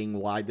 hating,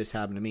 why'd this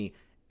happen to me,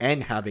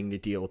 and having to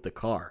deal with the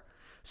car.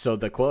 So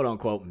the quote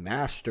unquote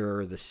master,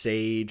 or the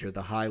sage, or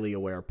the highly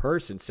aware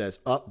person says,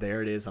 oh,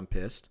 there it is. I'm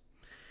pissed.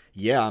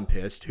 Yeah, I'm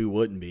pissed. Who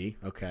wouldn't be?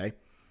 Okay.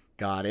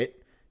 Got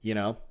it.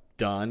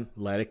 Done.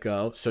 Let it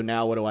go. So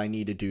now what do I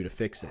need to do to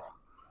fix it?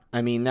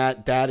 I mean,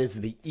 that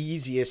is the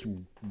easiest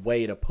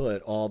way to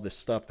put all the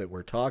stuff that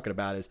we're talking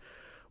about is,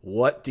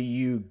 what do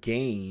you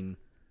gain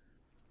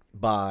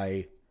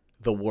by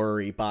the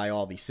worry, by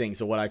all these things?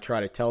 So what I try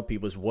to tell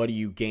people is, what do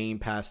you gain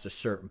past a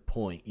certain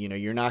point?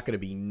 You're not going to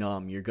be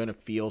numb. You're going to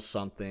feel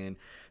something.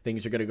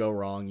 Things are going to go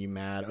wrong. You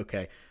mad.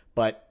 Okay.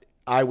 But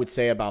I would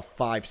say about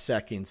 5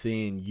 seconds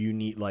in, you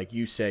need, like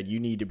you said, you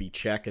need to be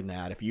checking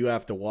that. If you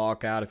have to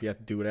walk out, if you have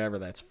to do whatever,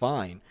 that's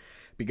fine.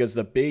 Because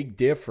the big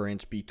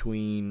difference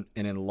between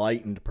an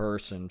enlightened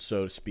person,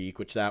 so to speak,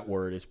 which that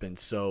word has been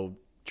so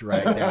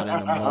dragged down in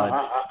the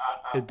mud,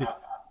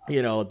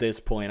 at this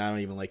point, I don't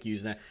even like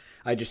using that.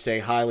 I just say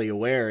highly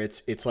aware.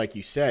 It's like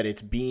you said,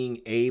 it's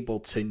being able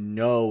to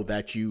know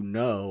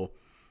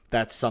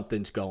that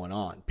something's going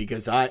on.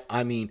 Because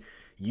I mean,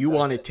 you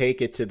want to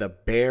take it to the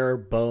bare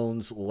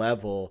bones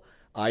level.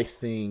 I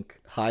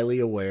think highly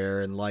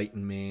aware,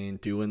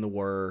 enlightenment, doing the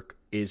work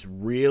is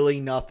really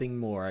nothing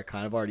more. I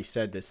kind of already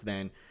said this,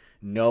 than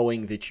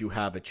knowing that you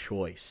have a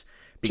choice.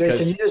 Because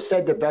Jason, you just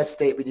said the best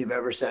statement you've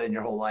ever said in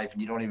your whole life,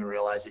 and you don't even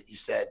realize it. You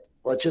said,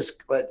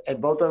 and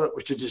both of it,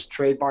 we should just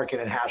trademark it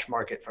and hash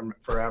mark it from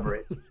forever.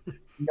 It's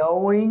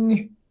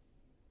knowing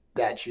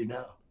that you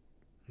know.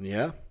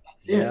 Yeah.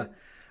 That's yeah. It.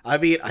 I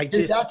mean,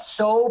 that's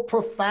so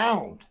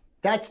profound.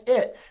 That's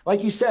it.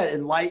 Like you said,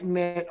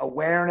 enlightenment,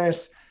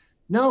 awareness.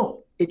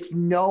 No, it's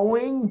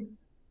knowing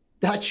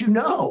that you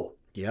know.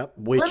 Yep.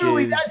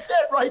 Literally, that's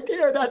it right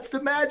there. That's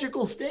the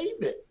magical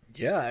statement.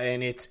 Yeah.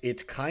 And it's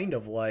kind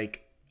of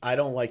like, I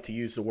don't like to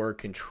use the word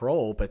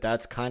control, but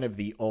that's kind of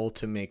the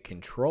ultimate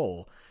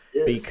control,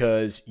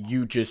 because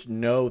you just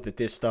know that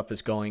this stuff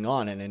is going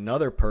on. And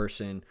another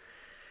person,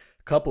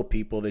 a couple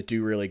people that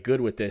do really good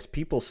with this,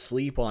 people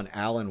sleep on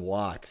Alan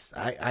Watts.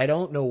 I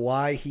don't know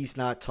why he's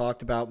not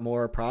talked about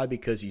more, probably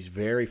because he's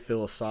very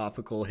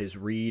philosophical. His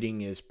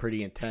reading is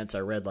pretty intense. I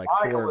read like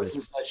I four of listen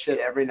his. to that shit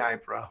every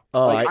night, bro.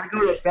 Oh, I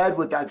go to bed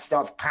with that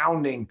stuff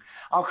pounding.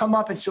 I'll come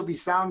up and she'll be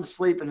sound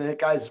asleep, and that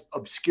guy's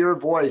obscure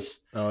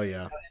voice. Oh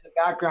yeah. In the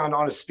background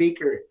on a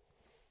speaker.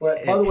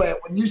 But by the way,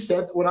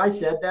 when I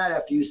said that,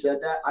 after you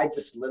said that, I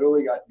just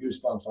literally got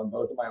goosebumps on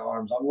both of my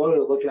arms. I'm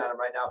literally looking at them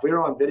right now. If we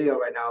were on video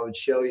right now, I would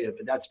show you,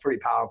 but that's pretty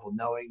powerful,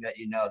 knowing that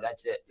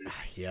that's it. Dude.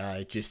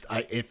 Yeah,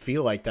 I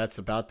feel like that's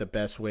about the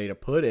best way to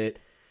put it.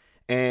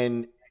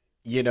 And,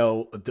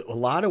 a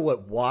lot of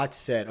what Watts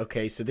said,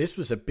 okay, so this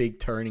was a big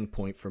turning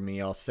point for me.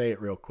 I'll say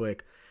it real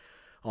quick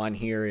on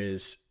here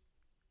is,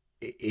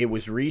 it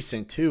was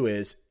recent too,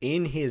 is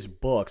in his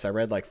books. I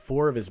read like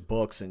 4 of his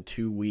books in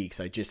 2 weeks.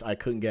 I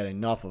couldn't get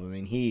enough of them.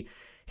 And he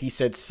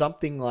said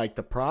something like,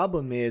 the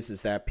problem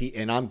is that,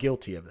 and I'm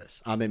guilty of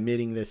this, I'm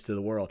admitting this to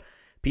the world,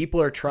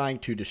 people are trying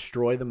to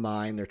destroy the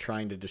mind. They're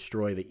trying to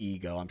destroy the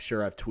ego. I'm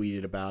sure I've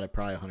tweeted about it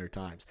probably 100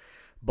 times.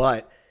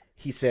 But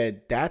he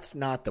said, that's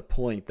not the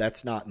point.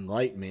 That's not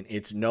enlightenment.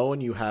 It's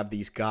knowing you have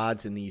these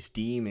gods and these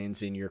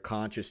demons in your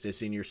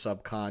consciousness, in your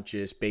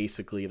subconscious,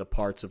 basically the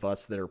parts of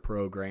us that are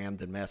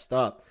programmed and messed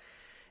up,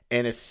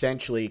 and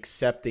essentially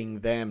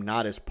accepting them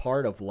not as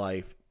part of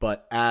life,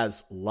 but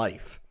as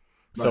life.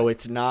 Right. So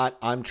it's not,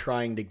 I'm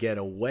trying to get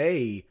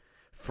away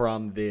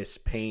from this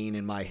pain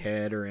in my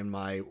head or in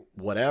my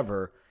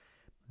whatever.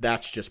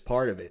 That's just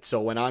part of it. So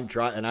when I'm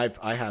driving, and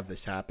I have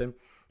this happen,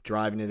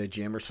 driving to the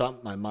gym or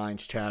something, my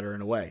mind's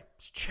chattering away.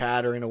 It's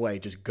chattering away,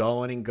 just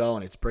going and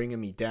going. It's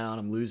bringing me down.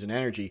 I'm losing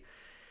energy.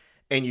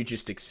 And you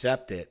just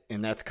accept it.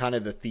 And that's kind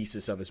of the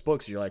thesis of his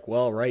books. You're like,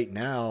 well, right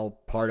now,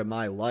 part of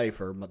my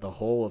life or the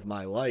whole of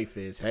my life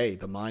is, hey,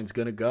 the mind's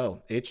going to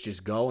go. It's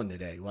just going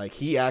today. Like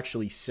he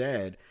actually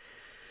said,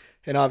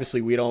 and obviously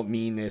we don't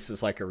mean this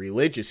as like a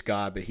religious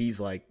God, but he's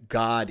like,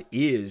 God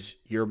is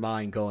your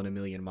mind going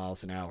 1,000,000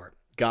 miles an hour.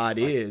 God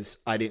is,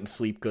 I didn't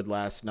sleep good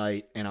last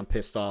night and I'm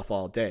pissed off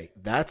all day.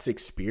 That's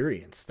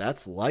experience.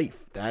 That's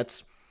life.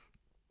 That's,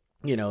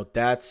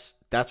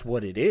 that's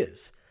what it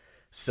is.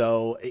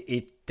 So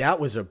that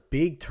was a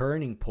big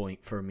turning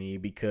point for me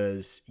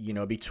because,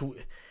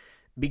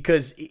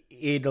 because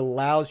it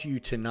allows you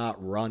to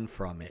not run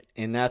from it.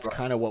 And that's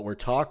kind of what we're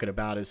talking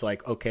about is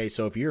like, okay,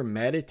 so if you're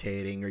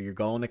meditating or you're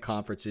going to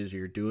conferences or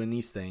you're doing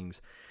these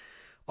things,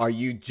 are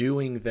you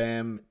doing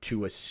them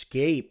to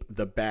escape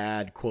the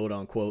bad, quote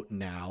unquote,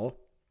 now?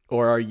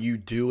 Or are you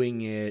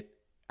doing it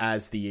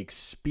as the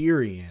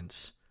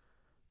experience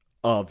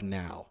of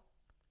now?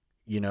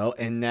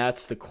 And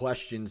that's the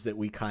questions that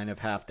we kind of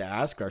have to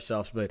ask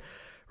ourselves. But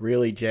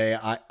really, Jay,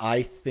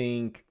 I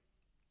think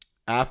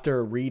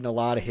after reading a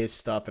lot of his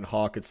stuff and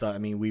Hawkins stuff, I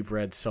mean, we've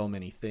read so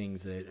many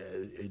things that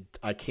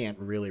I can't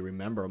really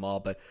remember them all,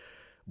 but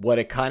what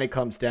it kind of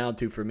comes down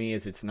to for me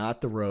is it's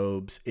not the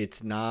robes.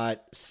 It's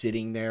not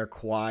sitting there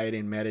quiet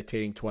and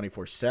meditating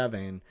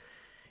 24/7.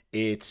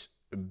 It's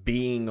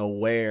being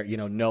aware,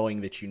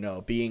 knowing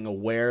that being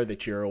aware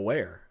that you're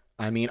aware.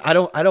 I mean, I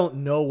don't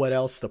know what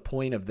else the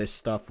point of this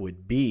stuff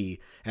would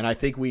be. And I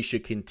think we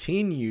should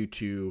continue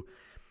to,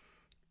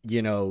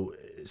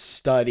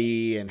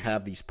 study and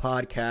have these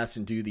podcasts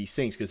and do these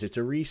things because it's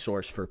a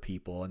resource for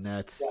people. And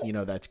that's,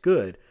 that's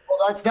good.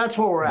 Well, that's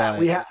where we're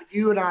at.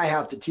 You and I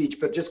have to teach,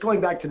 but just going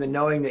back to the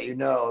knowing that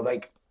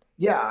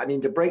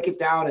to break it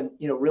down and,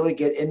 really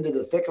get into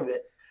the thick of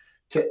it,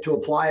 to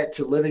apply it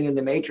to living in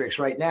the matrix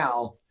right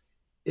now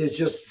is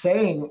just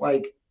saying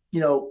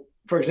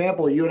for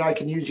example, you and I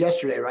can use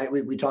yesterday, right?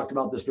 We talked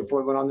about this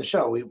before we went on the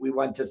show. We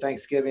went to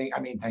Thanksgiving.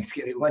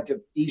 We went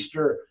to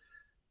Easter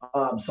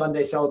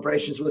Sunday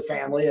celebrations with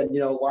family and,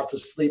 lots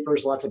of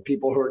sleepers, lots of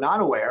people who are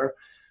not aware.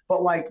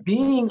 But like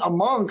being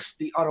amongst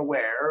the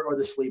unaware or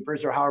the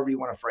sleepers or however you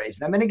want to phrase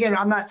them. And again,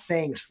 I'm not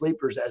saying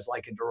sleepers as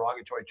like a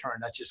derogatory term.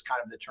 That's just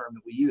kind of the term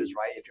that we use,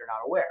 right? If you're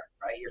not aware,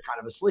 right? You're kind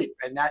of asleep.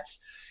 And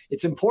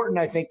it's important,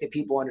 I think, that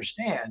people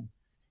understand.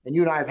 And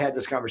you and I have had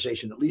this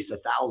conversation at least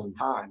 1,000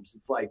 times.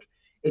 It's like,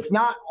 it's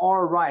not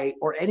our right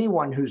or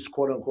anyone who's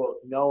quote unquote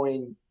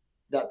knowing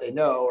that they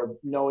know or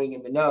knowing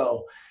in the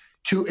know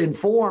to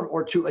inform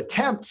or to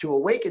attempt to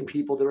awaken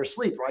people that are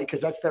asleep, right?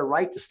 Because that's their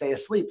right to stay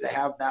asleep. They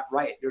have that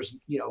right. There's,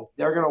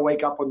 they're going to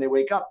wake up when they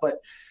wake up. But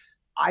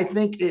I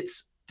think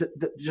it's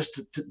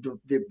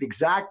the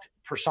exact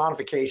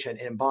personification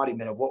and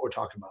embodiment of what we're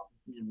talking about.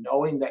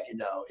 Knowing that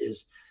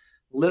is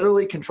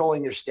literally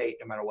controlling your state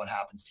no matter what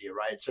happens to you,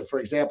 right? So for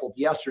example,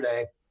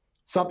 yesterday,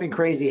 something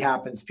crazy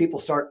happens. People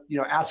start,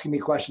 asking me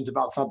questions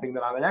about something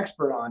that I'm an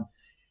expert on,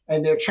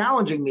 and they're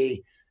challenging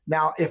me.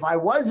 Now, if I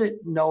wasn't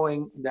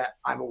knowing that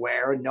I'm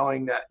aware and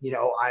knowing that,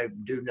 I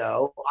do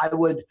know, I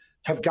would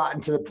have gotten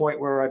to the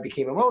point where I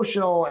became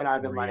emotional and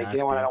I've been like, I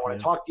don't want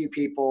to talk to you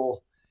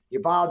people.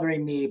 You're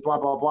bothering me, blah,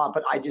 blah, blah.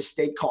 But I just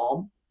stayed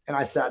calm and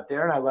I sat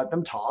there and I let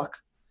them talk.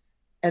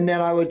 And then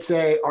I would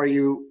say, are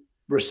you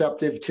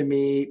receptive to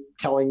me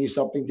telling you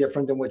something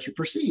different than what you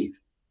perceive?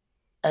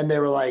 And they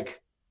were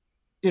like,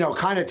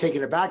 kind of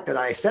taken aback that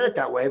I said it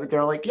that way, but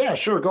they're like, yeah,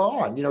 sure, go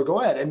on,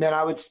 go ahead. And then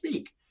I would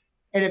speak.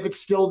 And if it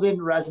still didn't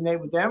resonate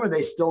with them or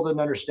they still didn't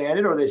understand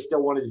it or they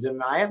still wanted to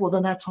deny it, well,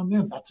 then that's on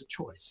them. That's a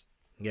choice.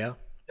 Yeah.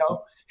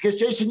 Because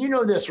Jason,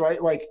 this,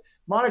 right? Like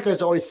Monica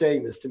is always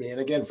saying this to me.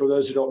 And again, for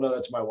those who don't know,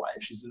 that's my wife.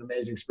 She's an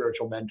amazing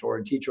spiritual mentor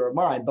and teacher of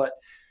mine. But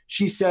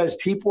she says,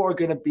 people are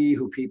going to be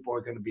who people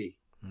are going to be.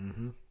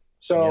 Mm-hmm.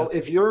 So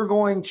if you're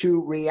going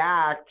to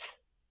react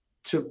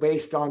to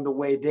based on the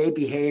way they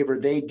behave or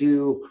they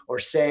do or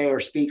say or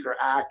speak or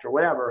act or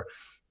whatever,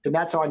 then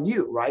that's on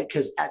you, right?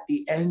 Because at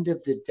the end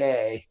of the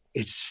day,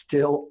 it's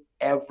still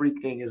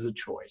everything is a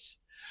choice.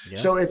 Yeah.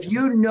 So if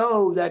you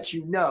know that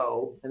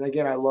and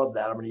again, I love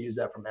that. I'm going to use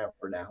that from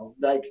ever now.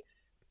 Like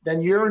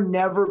then you're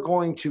never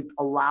going to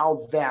allow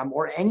them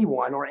or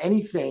anyone or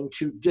anything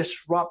to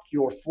disrupt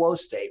your flow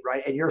state,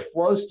 right? And your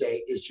flow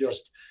state is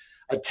just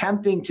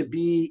attempting to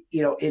be,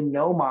 in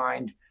no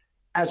mind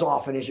as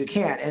often as you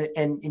can.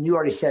 And you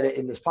already said it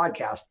in this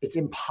podcast, it's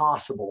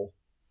impossible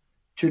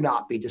to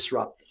not be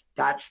disrupted.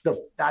 That's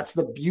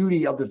the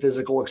beauty of the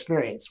physical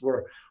experience.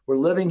 We're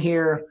living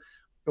here,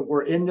 but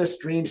we're in this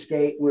dream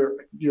state. We're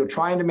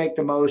trying to make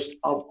the most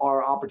of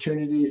our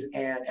opportunities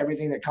and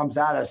everything that comes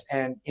at us.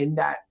 And in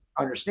that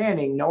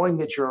understanding, knowing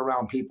that you're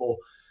around people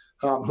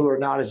who are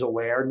not as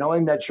aware,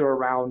 knowing that you're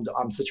around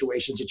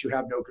situations that you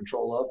have no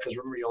control of, because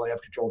remember, you only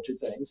have control of two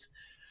things,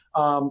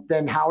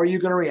 then how are you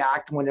going to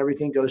react when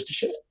everything goes to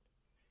shit?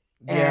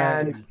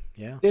 And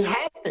it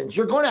happens.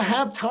 You're going to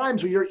have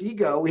times where your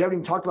ego, we haven't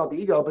even talked about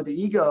the ego, but the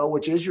ego,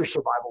 which is your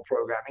survival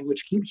programming,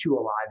 which keeps you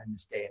alive in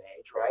this day and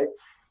age, right,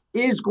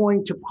 is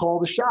going to call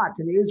the shots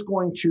and is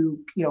going to,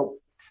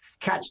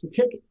 catch the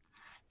ticket.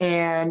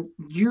 And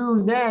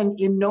you then,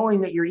 in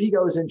knowing that your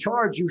ego is in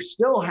charge, you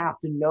still have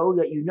to know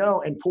that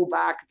and pull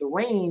back the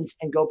reins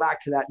and go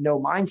back to that no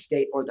mind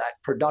state, or that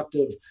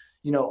productive,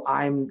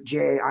 I'm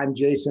Jay, I'm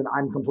Jason,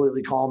 I'm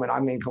completely calm and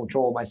I'm in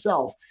control of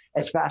myself,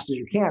 as fast as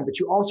you can. But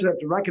you also have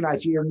to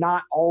recognize you're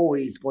not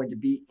always going to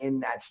be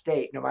in that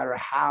state, no matter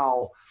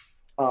how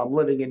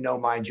living in no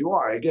mind you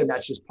are. Again,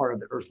 that's just part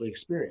of the earthly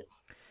experience.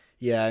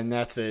 Yeah, and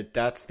that's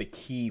the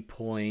key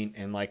point.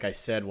 And like I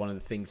said, one of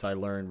the things I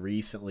learned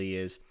recently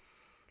is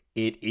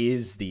it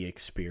is the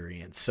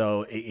experience.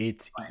 So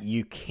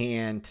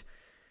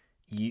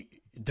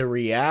the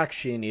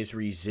reaction is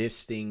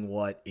resisting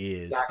what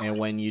is. Exactly. And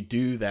when you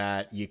do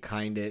that,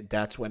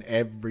 that's when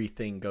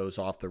everything goes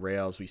off the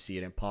rails. We see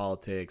it in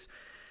politics.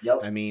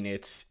 Yep. I mean,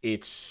 it's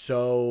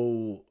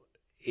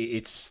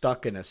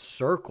stuck in a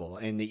circle,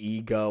 and the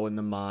ego and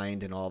the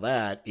mind and all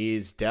that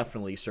is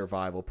definitely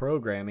survival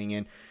programming.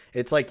 And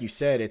it's like you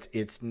said,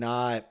 it's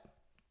not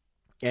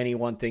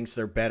anyone thinks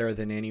they're better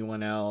than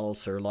anyone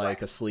else, or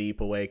like asleep,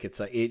 awake.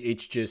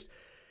 It's just,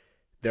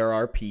 there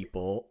are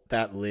people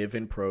that live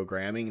in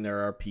programming.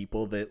 There are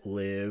people that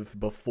live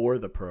before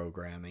the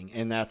programming,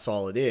 and that's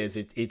all it is.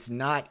 It's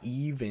not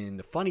even,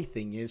 the funny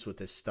thing is with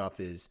this stuff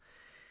is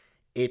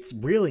it's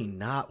really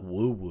not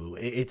woo-woo.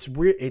 It's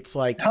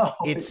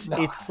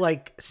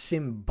like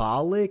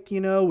symbolic,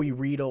 we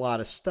read a lot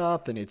of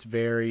stuff and it's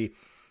very,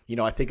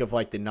 I think of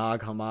like the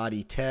Nag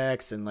Hammadi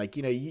text, and like,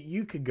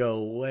 you could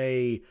go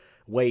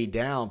way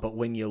down, but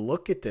when you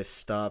look at this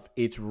stuff,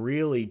 it's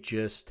really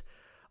just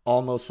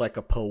almost like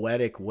a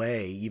poetic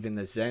way, even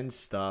the Zen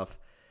stuff,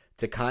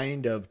 to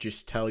kind of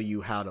just tell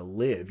you how to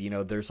live.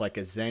 There's like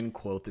a Zen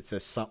quote that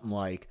says something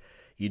like,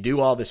 you do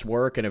all this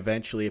work and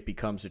eventually it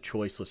becomes a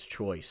choiceless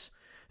choice.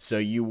 So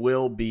you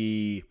will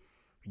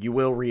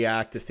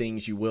react to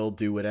things, you will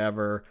do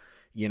whatever.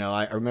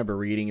 I remember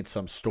reading in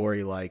some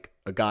story, like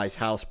a guy's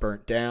house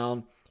burnt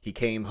down. He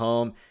came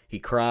home, he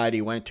cried,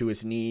 he went to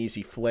his knees,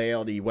 he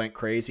flailed, he went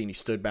crazy, and he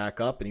stood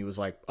back up and he was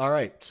like, all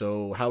right,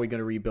 so how are we going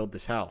to rebuild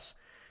this house?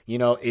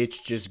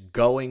 It's just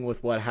going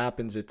with what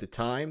happens at the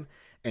time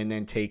and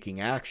then taking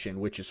action,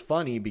 which is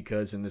funny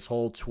because in this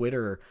whole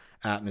Twitter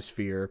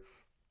atmosphere,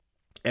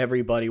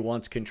 everybody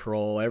wants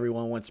control,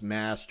 everyone wants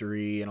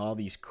mastery, and all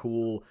these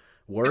cool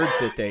words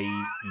that they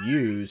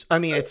use. I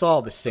mean, it's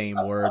all the same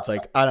words.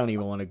 Like, I don't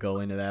even want to go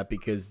into that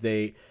because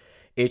it's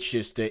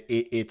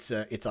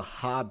a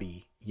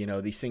hobby.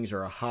 These things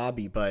are a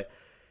hobby, but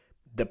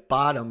the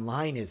bottom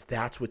line is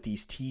that's what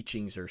these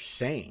teachings are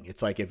saying.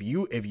 It's like, if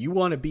you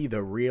want to be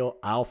the real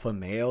alpha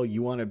male,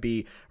 you want to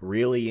be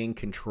really in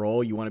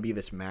control, you want to be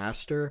this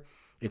master,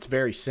 it's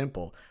very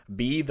simple.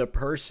 Be the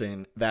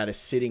person that is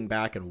sitting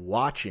back and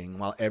watching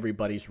while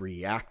everybody's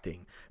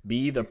reacting.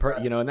 Be the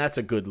and that's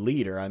a good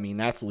leader. I mean,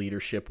 that's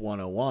leadership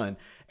 101.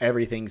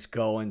 Everything's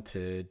going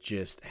to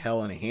just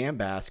hell in a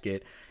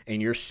handbasket,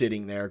 and you're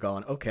sitting there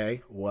going,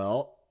 okay,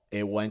 well,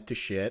 it went to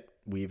shit.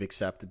 We've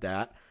accepted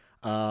that.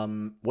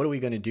 What are we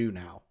going to do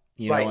now?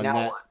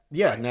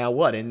 Now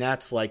what? And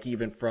that's like,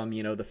 even from, the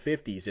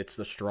 50s, it's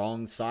the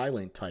strong,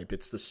 silent type.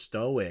 It's the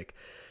stoic,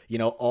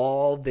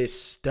 all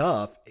this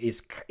stuff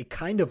it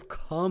kind of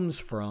comes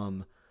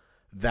from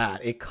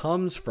that. It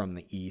comes from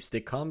the East.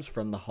 It comes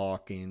from the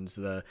Hawkins,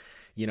 and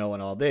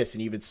all this.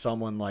 And even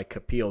someone like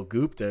Kapil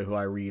Gupta, who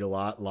I read a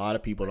lot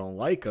of people don't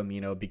like him,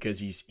 because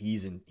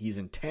he's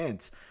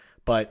intense,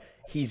 but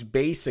he's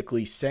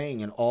basically saying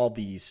in all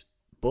these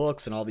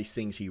books and all these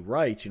things he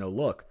writes,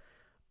 look,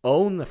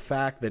 own the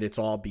fact that it's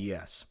all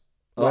BS.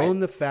 Right. Own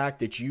the fact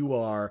that you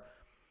are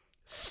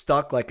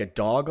stuck like a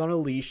dog on a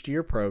leash to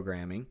your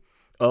programming.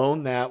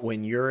 Own that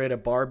when you're at a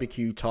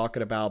barbecue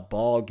talking about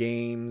ball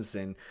games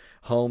and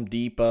Home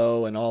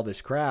Depot and all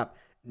this crap,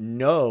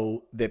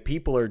 know that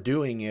people are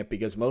doing it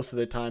because most of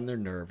the time they're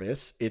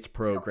nervous. It's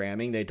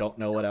programming. They don't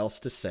know what else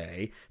to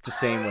say.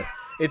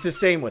 It's the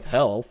same with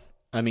health.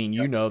 I mean,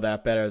 you know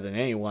that better than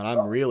anyone.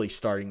 I'm really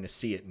starting to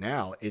see it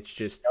now. It's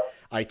just,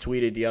 I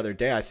tweeted the other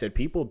day, I said,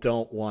 people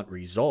don't want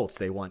results.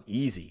 They want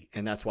easy.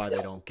 And that's why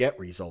they don't get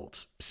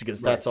results,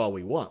 because that's all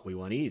we want. We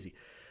want easy.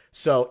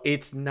 So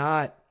it's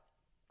not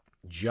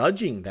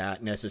judging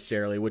that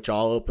necessarily, which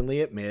I'll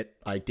openly admit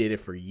I did it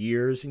for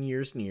years and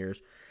years and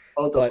years.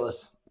 Both of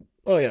us.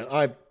 Oh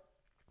yeah,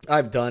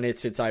 I've done it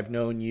since I've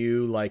known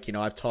you. Like, you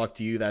know, I've talked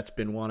to you. That's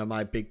been one of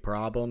my big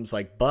problems.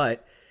 Like,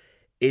 but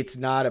it's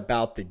not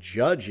about the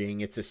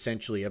judging. It's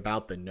essentially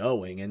about the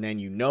knowing. And then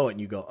you know it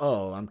and you go,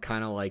 oh, I'm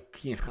kind of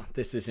like, you know,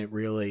 this isn't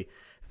really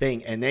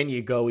thing. And then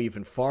you go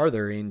even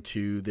farther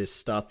into this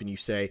stuff and you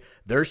say,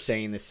 they're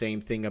saying the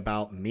same thing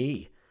about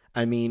me.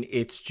 I mean,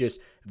 it's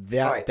just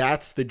that Right.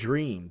 That's the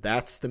dream.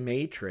 That's the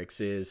matrix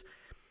is.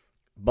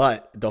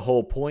 But the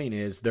whole point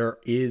is there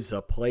is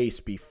a place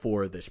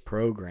before this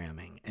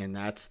programming, and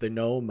that's the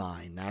no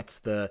mind.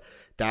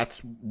 That's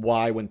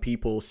why when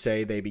people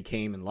say they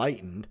became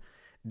enlightened,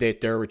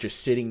 that they were just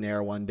sitting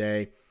there one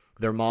day,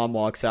 their mom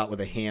walks out with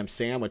a ham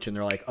sandwich and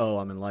they're like, oh,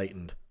 I'm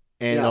enlightened.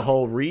 And Yeah. the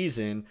whole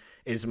reason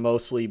is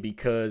mostly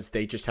because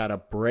they just had a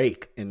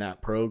break in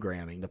that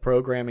programming. The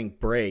programming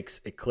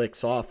breaks, it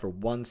clicks off for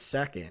 1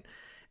 second,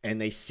 and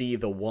they see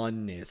the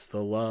oneness,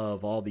 the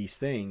love, all these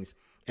things.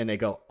 And they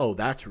go, oh,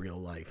 that's real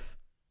life.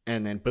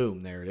 And then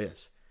boom, there it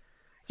is.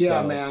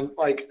 Yeah, So, man.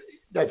 Like,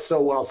 that's so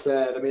well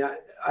said. I mean,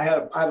 I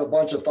have a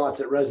bunch of thoughts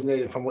that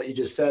resonated from what you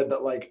just said,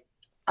 but like,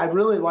 I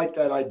really like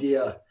that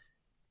idea.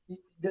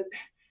 That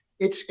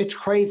it's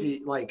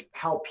crazy, like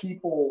how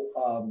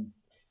people,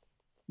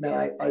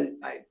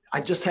 man,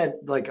 I just had,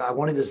 like, I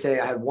wanted to say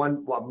I had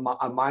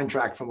a mind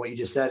track from what you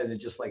just said, and it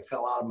just like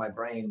fell out of my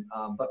brain.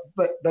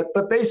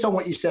 But based on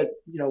what you said,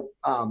 you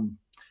know,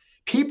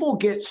 people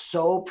get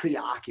so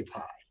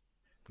preoccupied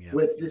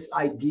with this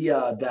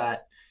idea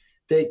that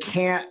they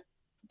can't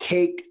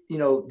take, you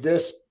know,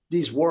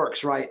 these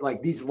works, right?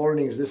 Like these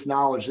learnings, this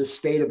knowledge, this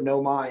state of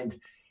no mind,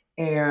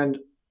 and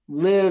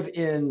live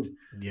in,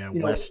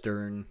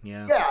 Western,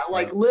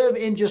 live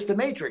in just the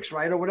matrix,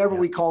 right? Or whatever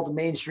we call the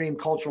mainstream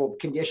cultural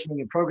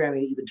conditioning and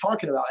programming that you've been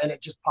talking about. And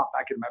it just popped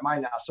back into my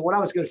mind now. So what I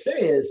was going to say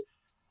is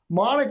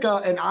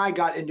Monica and I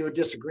got into a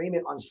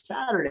disagreement on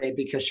Saturday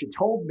because she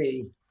told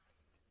me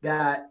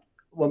that,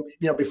 when,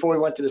 you know, before we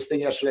went to this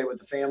thing yesterday with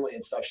the family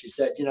and stuff, she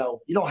said, you know,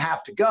 you don't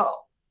have to go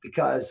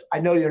because I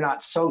know you're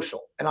not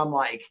social. And I'm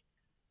like,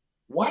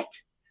 what?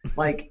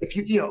 Like, if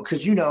you know,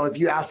 because, you know, if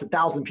you asked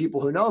 1,000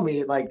 people who know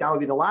me, like that would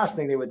be the last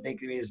thing they would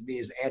think of me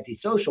as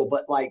antisocial.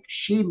 But like,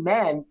 she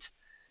meant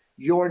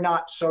you're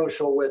not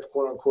social with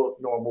quote unquote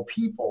normal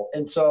people.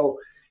 And so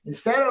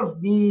instead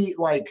of me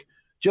like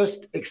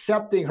just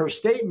accepting her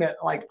statement,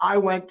 like I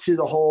went to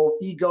the whole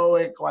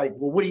egoic, like,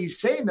 well, what are you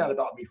saying that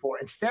about me for?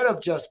 Instead of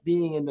just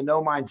being in the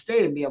no mind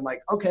state and being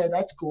like, okay,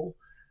 that's cool.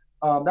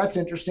 That's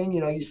interesting.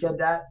 You know, you said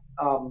that.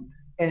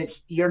 And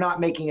you're not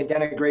making a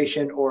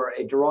denigration or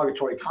a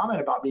derogatory comment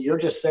about me. You're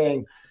just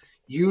saying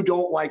you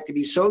don't like to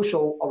be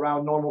social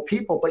around normal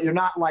people, but you're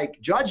not like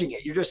judging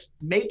it. You're just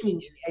making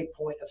a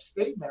point of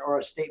statement or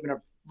a statement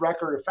of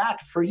record or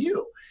fact for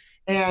you.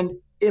 And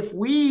if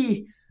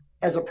we,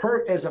 as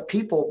a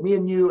people, me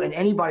and you and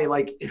anybody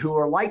like who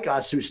are like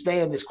us, who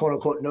stay in this quote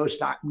unquote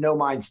no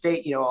mind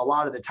state, you know, a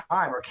lot of the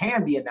time, or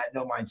can be in that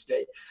no mind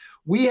state,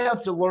 we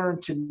have to learn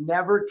to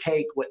never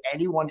take what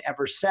anyone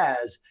ever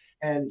says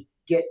and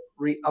get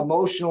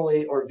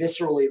emotionally or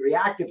viscerally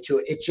reactive to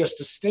it. It's just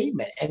a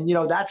statement. And, you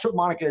know, that's what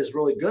Monica is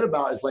really good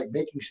about, is like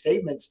making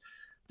statements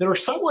that are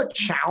somewhat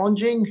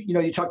challenging. You know,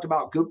 you talked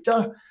about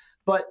Gupta,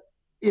 but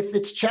if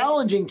it's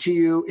challenging to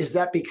you, is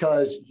that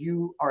because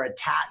you are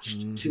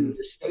attached to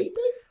the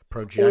statement?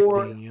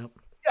 Projecting,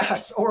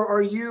 Yes. Or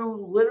are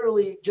you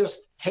literally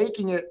just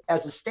taking it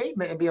as a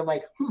statement and being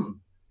like,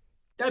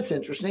 that's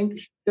interesting.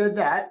 She said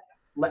that.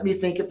 Let me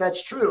think if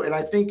that's true. And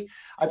I think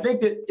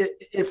that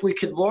if we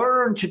could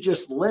learn to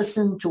just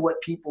listen to what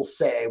people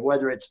say,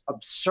 whether it's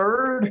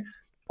absurd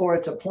or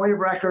it's a point of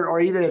record, or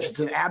even if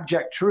it's an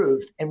abject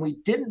truth, and we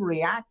didn't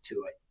react to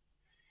it,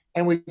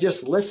 and we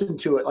just listen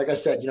to it, like I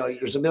said, you know,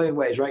 there's a million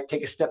ways, right?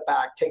 Take a step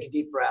back, take a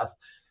deep breath.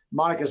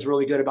 Monica's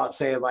really good about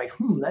saying like,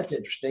 that's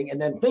interesting.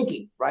 And then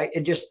thinking, right?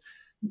 And just,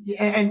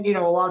 and you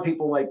know, a lot of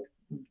people like,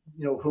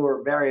 you know, who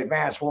are very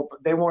advanced, well,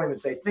 they won't even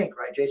say think,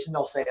 right, Jason?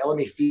 They'll say, let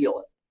me feel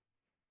it.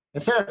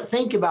 Instead of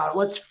think about it,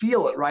 let's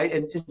feel it, right?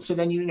 And so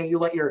then, you know, you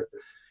let your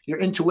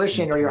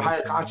intuition or your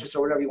higher conscious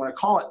or whatever you want to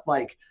call it,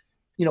 like,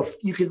 you know,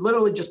 you could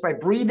literally just by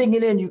breathing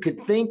it in, you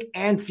could think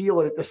and feel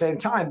it at the same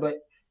time. But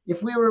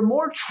if we were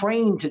more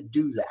trained to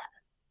do that,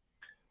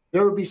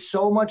 there would be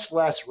so much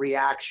less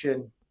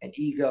reaction and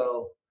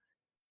ego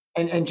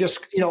and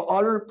just, you know,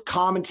 utter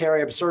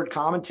commentary, absurd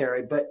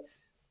commentary. But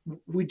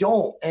we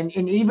don't. And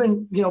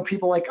even, you know,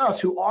 people like us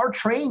who are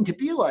trained to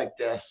be like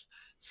this,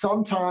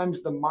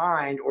 sometimes the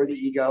mind or the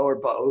ego or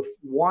both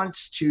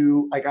wants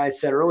to, like I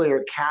said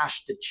earlier,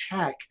 cash the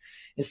check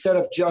instead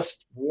of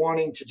just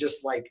wanting to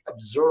just like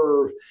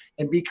observe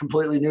and be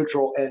completely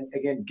neutral and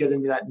again get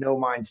into that no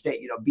mind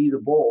state, you know, be the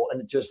bull. And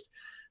it just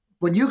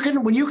when you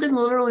can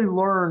literally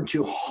learn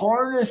to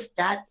harness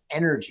that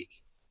energy,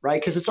 right?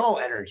 Because it's all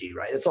energy,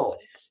 right? That's all it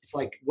is. It's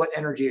like, what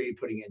energy are you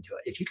putting into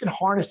it? If you can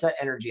harness that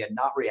energy and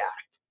not react,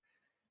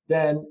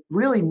 then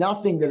really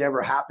nothing that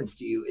ever happens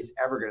to you is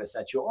ever going to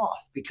set you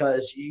off,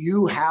 because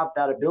you have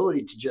that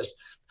ability to just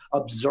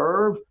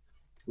observe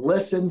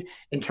listen,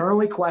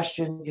 internally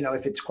question,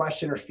 if it's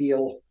question or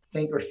feel,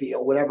 think or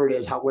feel, whatever it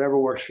is, whatever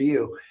works for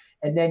you.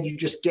 And then you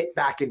just get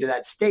back into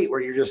that state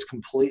where you're just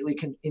completely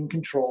in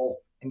control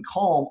and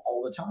calm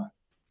all the time.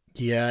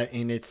 Yeah,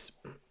 and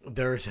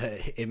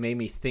it made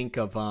me think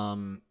of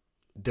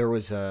there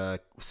was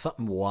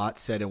something Watt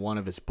said in one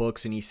of his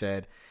books, and he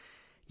said,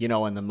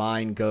 and the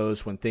mind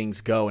goes when things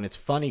go. And it's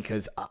funny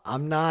because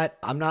I'm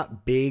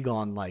not big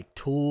on like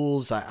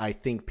tools. I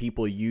think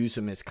people use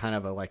them as kind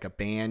of like a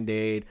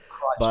Band-Aid.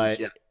 Crutches, But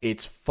yeah.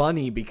 it's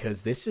funny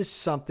because this is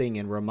something,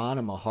 and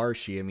Ramana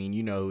Maharshi, I mean,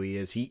 you know who he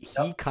is. He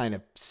kind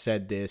of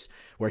said this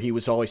where he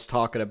was always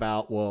talking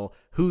about, well,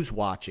 who's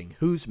watching,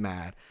 who's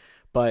mad.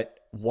 But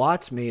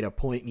Watts made a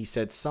point, and he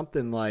said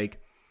something like,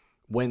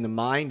 when the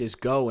mind is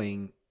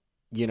going,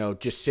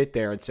 just sit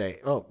there and say,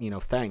 oh,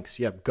 thanks.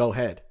 Yep, go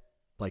ahead.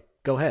 Like,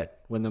 go ahead.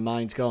 When the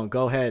mind's going,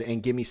 go ahead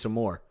and give me some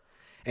more.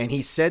 And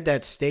he said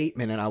that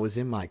statement, and I was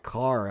in my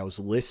car. I was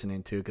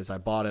listening to it because I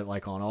bought it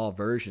like on all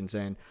versions.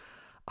 And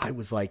I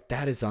was like,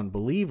 that is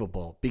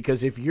unbelievable.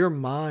 Because if your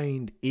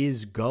mind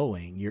is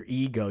going, your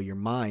ego, your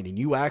mind, and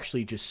you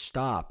actually just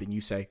stop and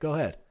you say, go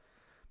ahead.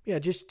 Yeah,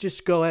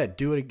 just go ahead.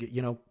 Do it,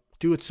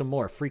 do it some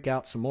more. Freak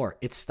out some more.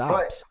 It stops.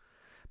 Right.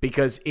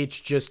 Because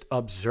it's just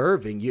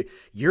observing.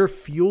 You're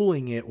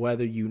fueling it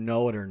whether you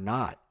know it or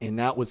not. And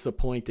that was the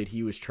point that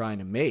he was trying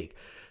to make.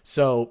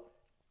 So,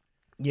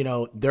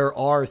 there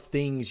are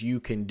things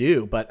you can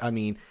do. But, I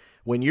mean,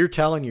 when you're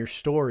telling your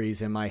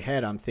stories, in my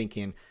head, I'm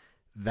thinking,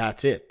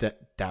 that's it.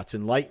 That's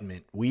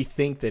enlightenment. We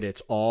think that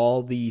it's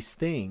all these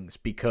things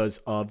because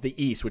of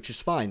the East, which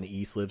is fine. The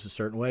East lives a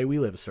certain way. We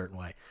live a certain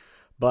way.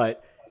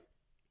 But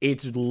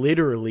it's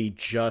literally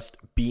just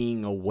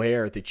being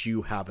aware that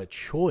you have a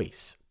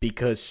choice,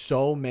 because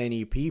so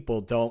many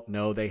people don't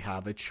know they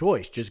have a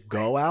choice. Just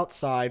go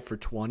outside for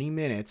 20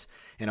 minutes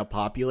in a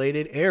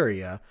populated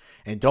area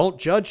and don't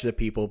judge the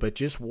people, but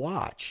just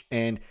watch.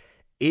 And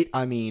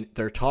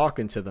they're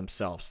talking to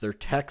themselves, they're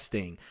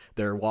texting,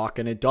 they're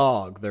walking a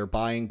dog, they're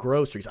buying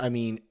groceries. I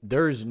mean,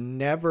 there's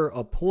never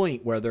a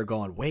point where they're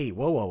going, wait,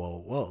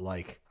 whoa.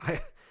 Like,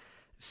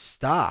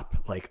 stop.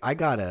 Like,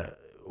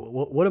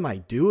 what am I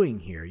doing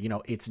here?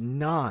 It's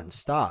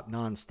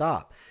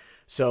nonstop.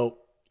 So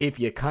if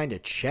you kind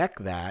of check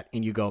that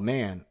and you go,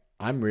 man,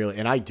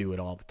 and I do it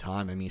all the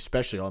time. I mean,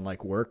 especially on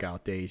like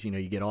workout days, you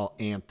get all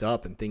amped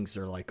up and things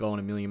are like going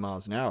a million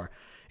miles an hour.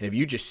 And if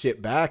you just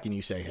sit back and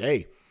you say,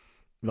 hey,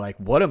 like,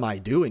 what am I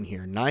doing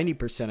here?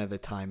 90% of the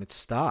time it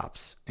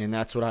stops. And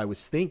that's what I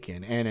was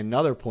thinking. And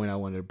another point I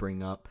wanted to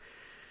bring up,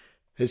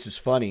 this is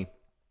funny,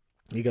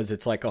 because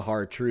it's like a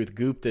hard truth.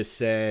 Gupta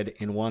said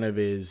in one of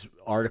his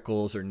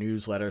articles or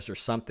newsletters or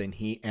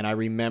something, and I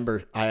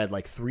remember I had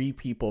like 3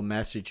 people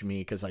message me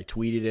because I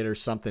tweeted it or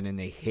something, and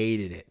they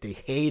hated it. They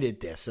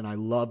hated this, and I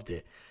loved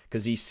it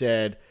because he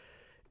said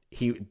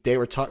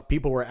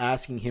people were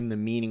asking him the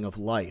meaning of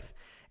life,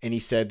 and he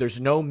said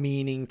there's no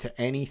meaning to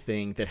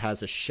anything that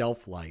has a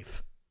shelf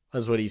life.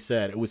 That's what he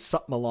said. It was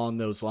something along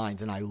those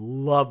lines, and I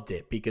loved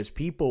it because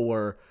people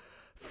were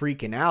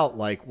freaking out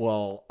like,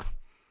 well,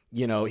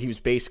 he was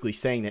basically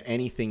saying that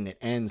anything that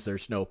ends,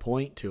 there's no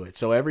point to it.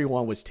 So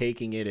everyone was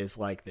taking it as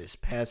like this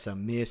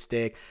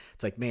pessimistic.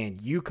 It's like, man,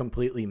 you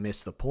completely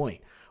missed the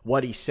point.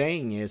 What he's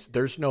saying is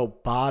there's no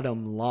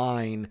bottom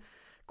line,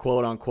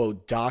 quote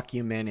unquote,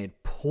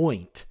 documented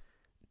point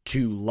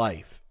to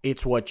life.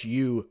 It's what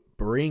you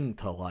bring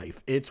to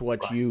life. It's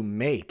what you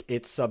make.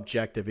 It's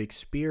subjective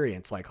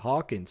experience. Like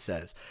Hawkins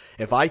says,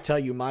 if I tell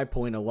you my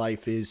point of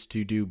life is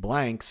to do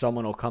blank,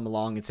 someone will come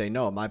along and say,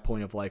 no, my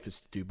point of life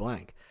is to do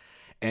blank.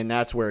 And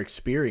that's where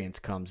experience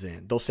comes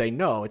in. They'll say,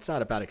 no, it's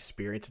not about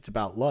experience. It's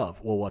about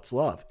love. Well, what's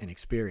love? And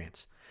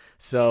experience.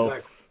 So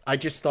exactly. I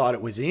just thought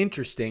it was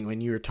interesting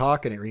when you were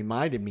talking. It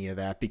reminded me of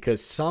that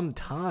because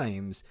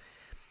sometimes,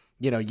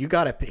 you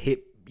got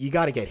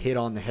to get hit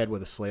on the head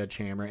with a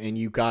sledgehammer and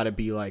you got to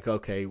be like,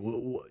 okay,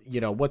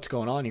 what's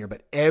going on here?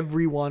 But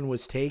everyone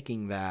was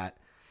taking that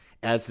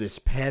as this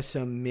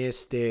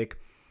pessimistic,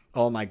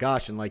 oh my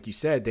gosh. And like you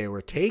said, they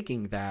were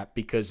taking that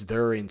because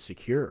they're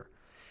insecure.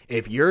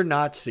 If you're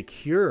not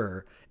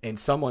secure and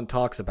someone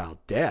talks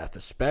about death,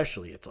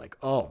 especially, it's like,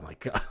 oh my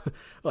God,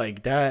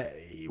 like that,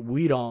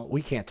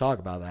 we can't talk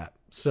about that.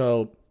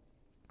 So,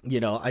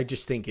 I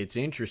just think it's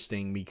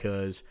interesting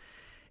because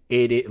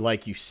it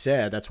like you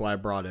said, that's why I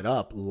brought it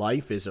up.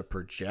 Life is a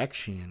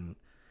projection.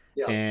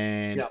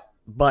 Yeah.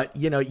 But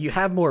you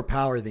have more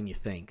power than you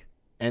think.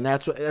 And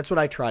that's what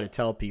I try to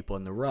tell people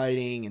in the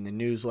writing and the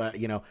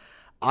newsletter.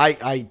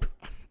 I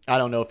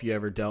don't know if you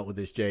ever dealt with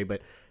this, Jay,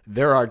 but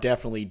there are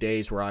definitely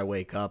days where I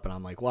wake up and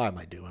I'm like, why am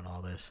I doing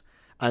all this?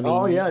 I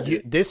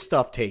mean, this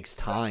stuff takes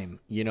time,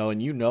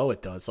 and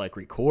it does, like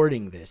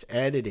recording this,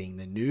 editing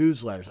the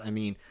newsletters. I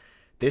mean,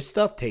 this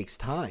stuff takes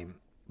time,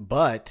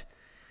 but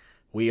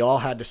we all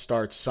had to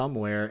start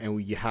somewhere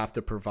and you have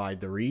to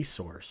provide the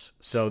resource.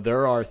 So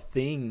there are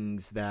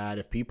things that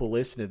if people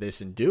listen to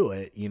this and do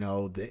it,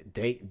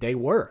 they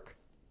work.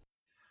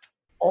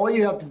 All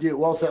you have to do,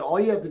 well said, all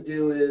you have to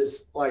do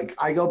is, like,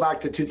 I go back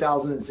to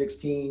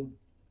 2016,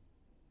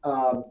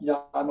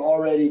 I'm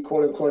already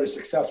quote unquote a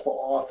successful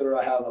author.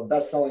 I have a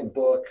best-selling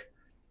book.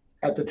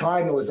 At the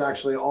time, it was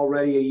actually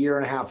already a year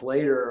and a half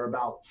later, or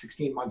about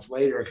 16 months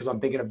later, because I'm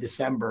thinking of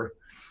December.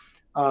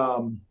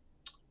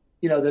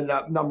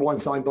 The number one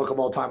selling book of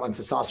all time on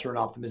testosterone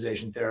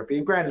optimization therapy.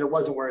 And granted, it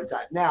wasn't where it's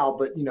at now,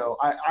 but,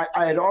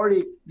 I had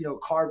already,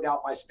 carved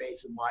out my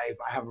space in life.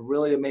 I have a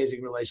really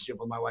amazing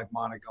relationship with my wife,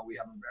 Monica. We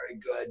have a very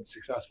good,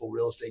 successful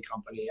real estate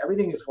company.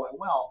 Everything is going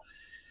well.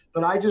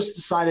 But I just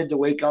decided to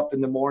wake up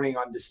in the morning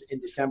in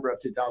December of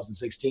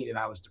 2016, and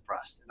I was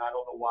depressed. And I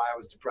don't know why I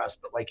was depressed,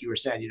 but like you were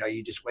saying,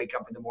 you just wake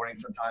up in the morning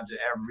sometimes and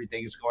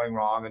everything is going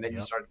wrong, and then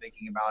you start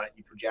thinking about it, and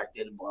you project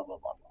it, and blah, blah,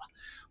 blah, blah.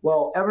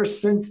 Well, ever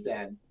since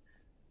then,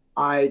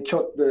 I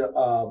took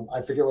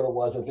I forget what it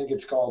was. I think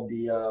it's called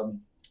the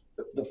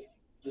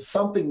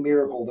something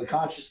miracle, the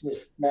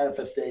consciousness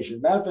manifestation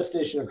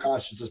of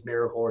consciousness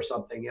miracle or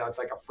something. It's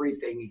like a free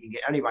thing you can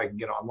get, anybody can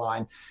get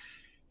online.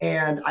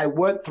 And I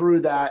went through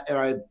that,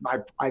 and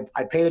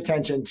I paid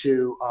attention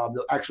to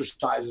the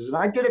exercises, and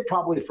I did it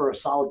probably for a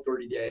solid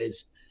 30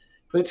 days.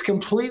 But it's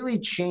completely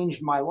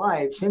changed my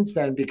life since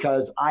then,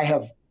 because I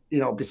have,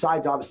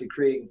 besides obviously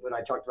creating what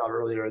I talked about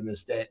earlier in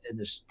this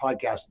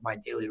podcast, my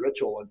daily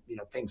ritual and,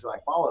 things that I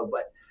follow.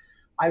 But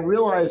I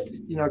realized,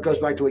 it goes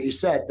back to what you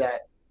said,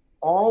 that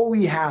all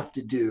we have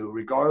to do,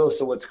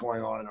 regardless of what's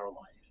going on in our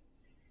life,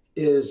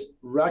 is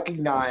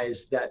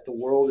recognize that the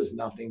world is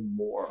nothing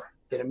more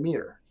than a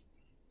mirror.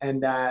 And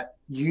that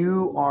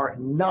you are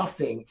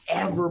nothing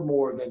ever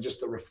more than just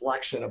the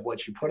reflection of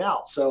what you put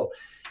out. So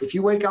if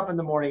you wake up in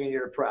the morning and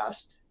you're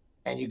depressed,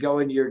 and you go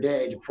into your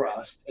day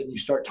depressed, and you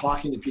start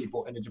talking to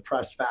people in a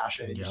depressed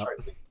fashion, and you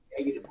start thinking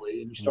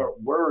negatively, and you start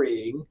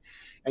worrying,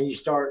 and you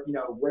start,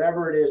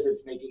 whatever it is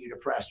that's making you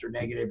depressed or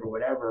negative or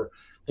whatever,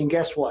 then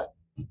guess what?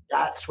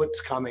 That's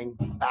what's coming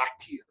back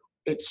to you.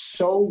 It's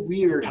so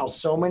weird how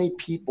so many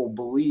people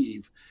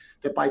believe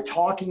that by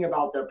talking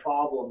about their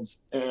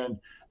problems and,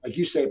 like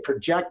you say,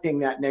 projecting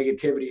that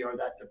negativity or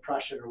that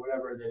depression or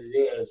whatever that it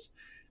is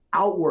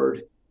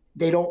outward,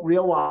 they don't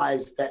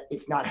realize that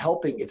it's not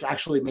helping. It's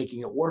actually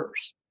making it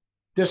worse.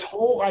 This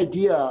whole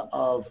idea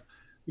of,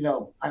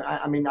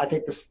 I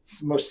think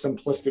the most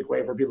simplistic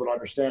way for people to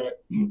understand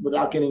it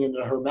without getting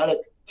into hermetic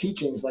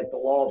teachings like the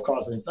law of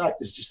cause and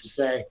effect is just to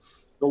say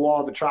the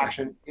law of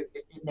attraction. It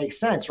makes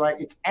sense, right?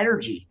 It's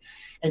energy.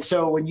 And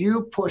so when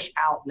you push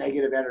out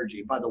negative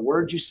energy by the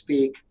words you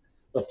speak,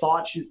 the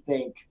thoughts you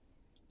think,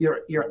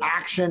 your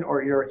action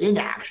or your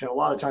inaction, a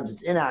lot of times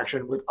it's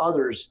inaction with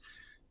others,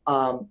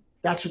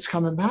 that's what's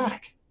coming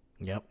back.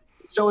 Yep.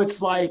 So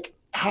it's like,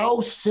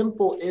 how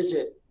simple is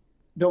it,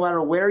 no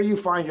matter where you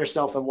find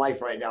yourself in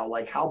life right now,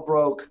 like how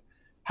broke,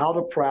 how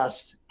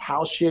depressed,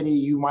 how shitty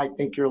you might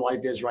think your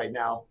life is right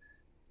now?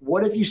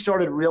 What if you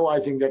started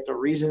realizing that the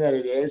reason that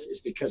it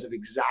is because of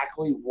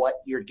exactly what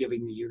you're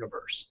giving the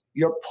universe?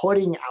 You're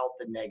putting out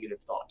the negative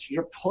thoughts.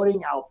 You're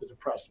putting out the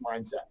depressed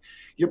mindset.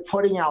 You're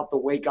putting out the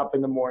wake up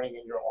in the morning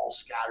and you're all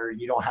scattered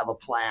and you don't have a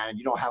plan and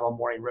you don't have a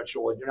morning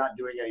ritual and you're not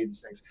doing any of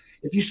these things.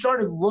 If you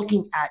started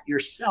looking at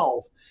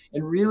yourself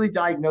and really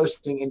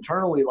diagnosing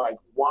internally like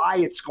why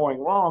it's going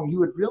wrong, you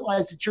would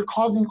realize that you're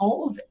causing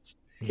all of it.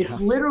 Yeah. It's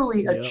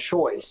literally a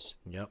choice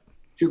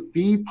to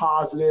be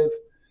positive,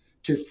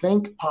 to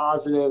think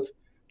positive,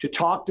 to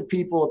talk to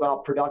people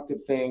about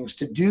productive things,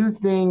 to do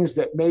things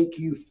that make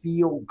you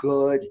feel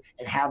good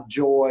and have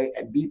joy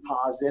and be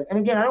positive. And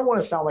again, I don't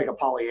want to sound like a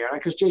Pollyanna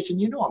because Jason,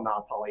 I'm not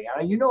a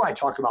Pollyanna. I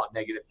talk about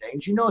negative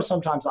things.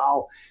 Sometimes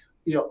I'll,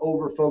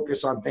 over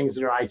focus on things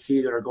that I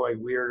see that are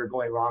going weird or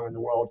going wrong in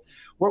the world.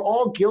 We're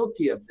all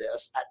guilty of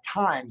this at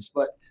times,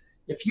 but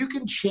if you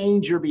can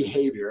change your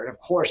behavior, and of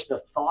course, the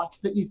thoughts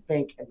that you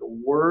think and the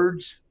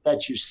words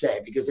that you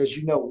say, because as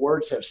you know,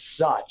 words have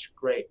such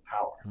great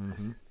power.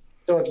 Mm-hmm.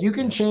 So if you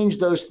can change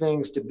those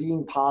things to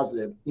being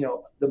positive,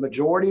 the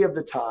majority of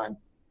the time,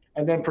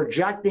 and then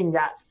projecting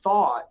that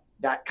thought,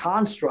 that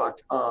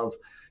construct of,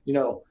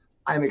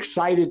 I'm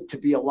excited to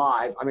be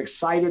alive. I'm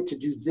excited to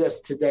do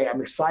this today.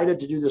 I'm excited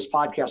to do this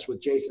podcast with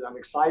Jason. I'm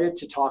excited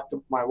to talk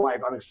to my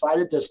wife. I'm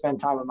excited to spend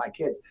time with my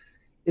kids.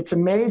 It's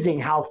amazing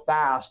how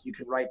fast you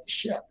can right the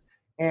ship.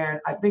 And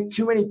I think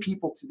too many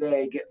people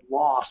today get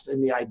lost in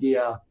the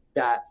idea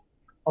that,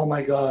 oh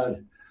my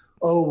God,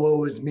 oh,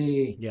 woe is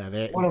me. Yeah,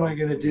 what am I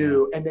going to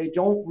do? Yeah. And they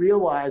don't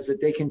realize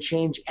that they can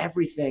change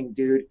everything,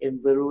 dude, in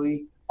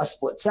literally a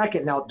split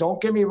second. Now,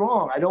 don't get me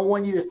wrong. I don't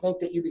want you to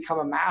think that you become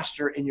a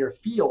master in your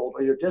field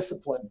or your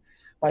discipline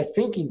by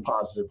thinking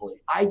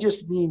positively. I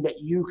just mean that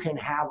you can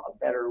have a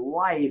better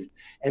life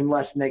and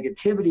less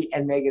negativity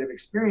and negative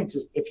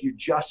experiences if you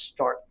just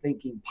start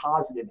thinking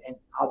positive and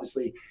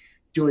obviously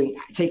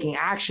taking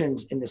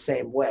actions in the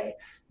same way.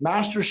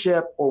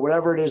 Mastership or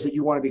whatever it is that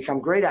you want to become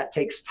great at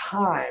takes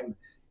time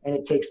and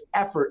it takes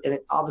effort and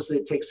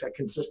it takes a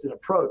consistent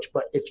approach.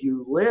 But if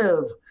you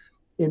live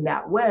in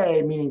that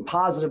way, meaning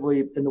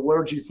positively in the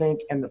words you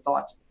think and the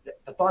thoughts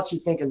you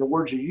think and the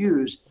words you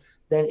use,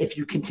 then if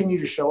you continue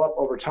to show up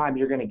over time,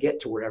 you're going to get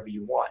to wherever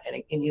you want.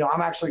 And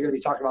I'm actually going to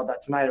be talking about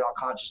that tonight about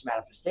conscious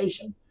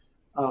manifestation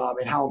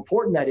and how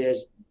important that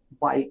is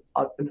by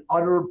an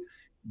utter,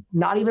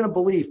 not even a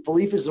belief.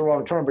 Belief is the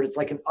wrong term, but it's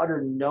like an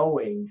utter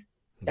knowing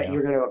that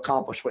you're going to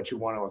accomplish what you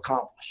want to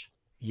accomplish.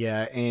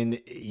 Yeah, and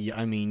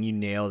I mean, you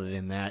nailed it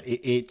in that.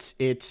 It's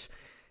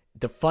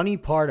the funny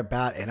part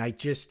about it,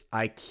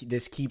 and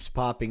this keeps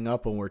popping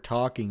up when we're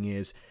talking,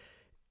 is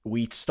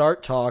we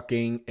start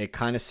talking, it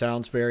kind of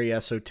sounds very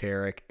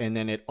esoteric, and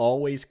then it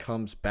always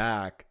comes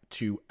back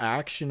to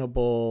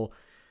actionable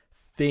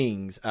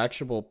things,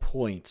 actionable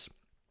points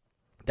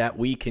that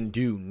we can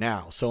do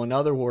now. So in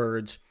other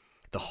words,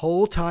 the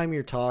whole time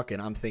you're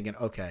talking, I'm thinking,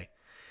 okay,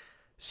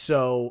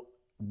 so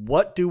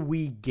what do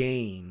we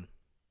gain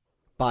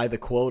by the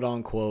quote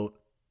unquote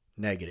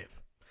negative?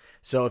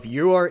 So if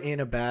you are in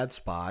a bad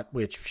spot,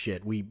 which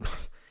shit, we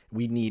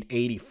need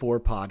 84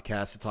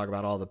 podcasts to talk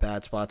about all the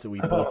bad spots that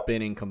we've both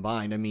been in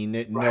combined. I mean,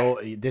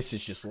 this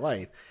is just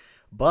life.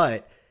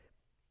 But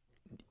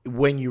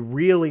when you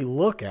really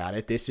look at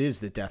it, this is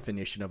the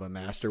definition of a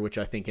master, which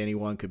I think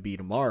anyone could be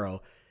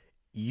tomorrow.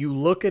 You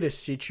look at a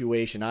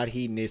situation, not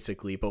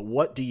hedonistically, but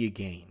what do you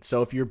gain?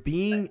 So if you're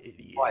being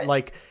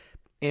like,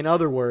 in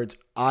other words,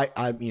 I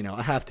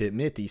have to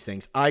admit these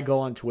things. I go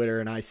on Twitter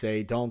and I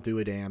say, don't do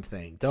a damn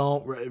thing.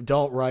 Don't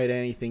write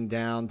anything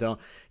down. Don't,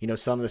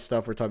 some of the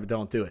stuff we're talking about,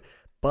 don't do it.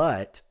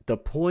 But the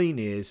point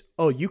is,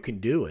 you can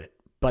do it,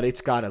 but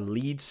it's got to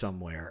lead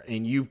somewhere,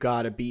 and you've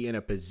got to be in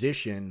a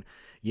position,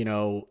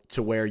 to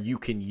where you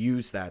can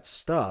use that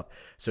stuff.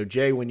 So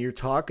Jay, when you're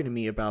talking to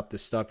me about the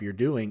stuff you're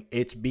doing,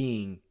 it's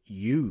being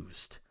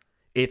used.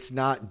 It's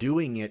not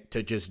doing it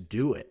to just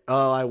do it.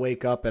 I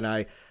wake up and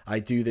I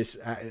do this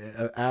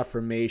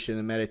affirmation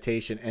and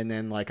meditation, and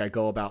then I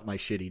go about my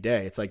shitty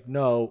day. It's like,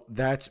 no,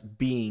 that's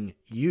being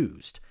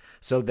used.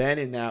 So then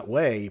in that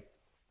way,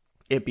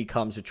 it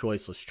becomes a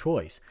choiceless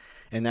choice.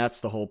 And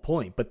that's the whole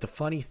point. But the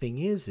funny thing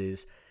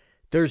is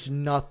there's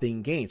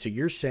nothing gained. So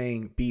you're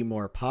saying be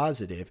more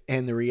positive.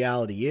 And the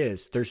reality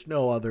is there's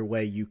no other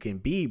way you can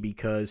be,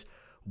 because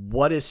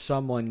what is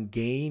someone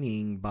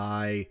gaining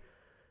by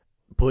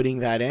putting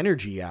that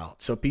energy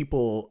out? So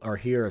people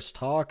hear us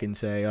talk and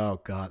say,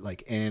 oh God,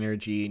 like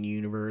energy and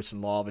universe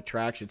and law of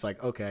attraction. It's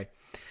like, okay.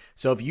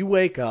 So if you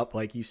wake up,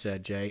 like you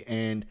said, Jay,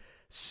 and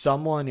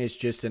someone is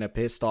just in a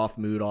pissed off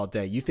mood all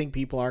day, you think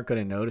people aren't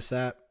going to notice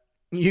that?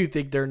 You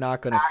think they're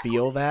not going to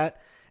feel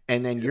that?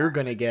 And then you're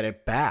going to get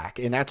it back.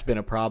 And that's been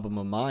a problem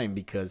of mine,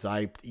 because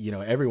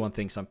everyone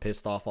thinks I'm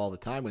pissed off all the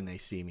time when they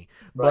see me.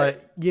 Right.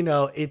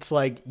 But, it's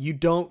like you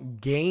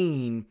don't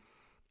gain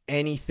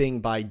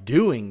anything by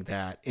doing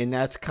that. And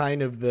that's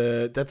kind of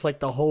that's like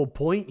the whole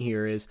point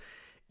here is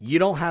you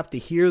don't have to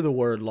hear the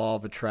word law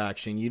of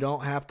attraction. You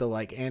don't have to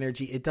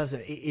energy.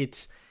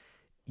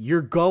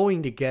 You're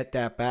going to get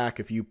that back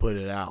if you put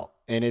it out.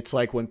 And it's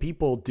like when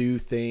people do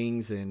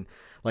things, and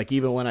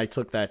even when I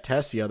took that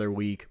test the other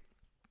week,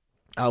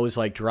 I was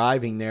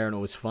driving there, and it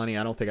was funny.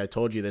 I don't think I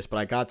told you this, but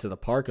I got to the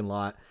parking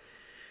lot,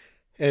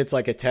 and it's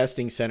like a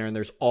testing center, and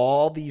there's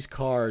all these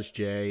cars,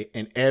 Jay,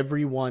 and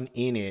everyone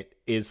in it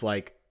is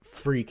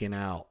freaking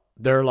out.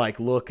 They're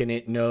looking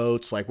at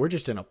notes, we're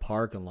just in a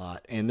parking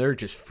lot, and they're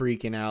just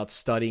freaking out,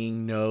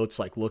 studying notes,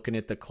 looking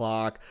at the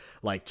clock.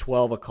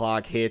 12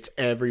 o'clock hits,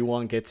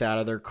 everyone gets out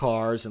of their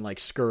cars and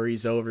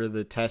scurries over to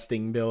the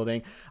testing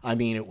building. I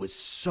mean, it was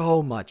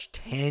so much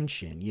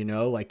tension,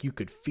 you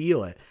could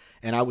feel it.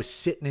 And I was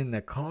sitting in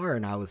the car,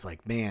 and I was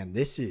like, man,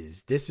 this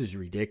is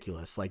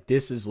ridiculous.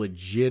 This is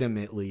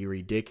legitimately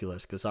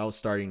ridiculous, because I was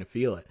starting to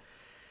feel it.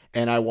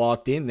 And I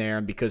walked in there,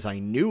 and because I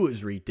knew it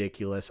was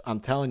ridiculous,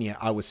 I'm telling you,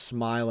 I was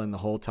smiling the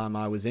whole time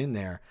I was in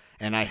there.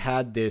 And I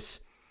had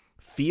this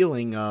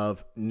feeling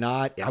of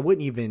I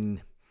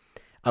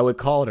would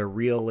call it a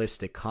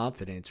realistic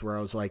confidence, where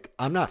I was like,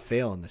 I'm not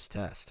failing this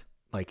test.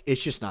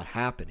 It's just not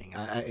happening.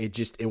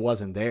 It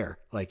wasn't there.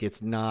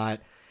 It's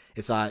not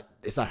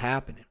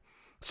happening.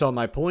 So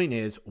my point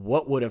is,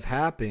 what would have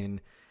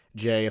happened,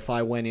 Jay, if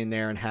I went in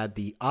there and had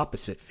the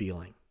opposite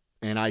feeling?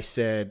 And I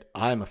said,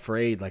 I'm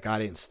afraid, I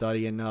didn't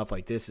study enough,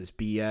 this is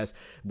BS.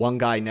 One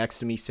guy next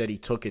to me said he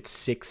took it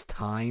 6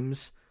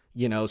 times,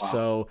 wow.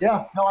 So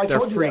yeah, no, they're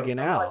freaking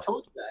out. I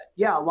told you that.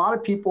 Yeah, a lot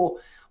of people.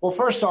 Well,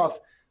 first off,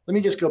 let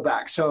me just go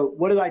back. So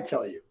what did I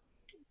tell you?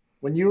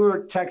 When you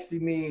were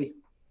texting me,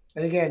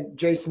 and again,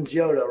 Jason's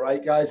Yoda,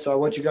 right, guys? So I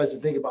want you guys to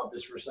think about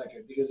this for a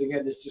second, because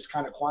again, this just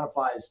kind of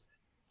quantifies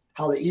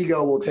how the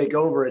ego will take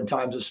over in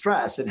times of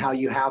stress, and how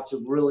you have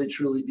to really,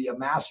 truly be a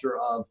master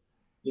of,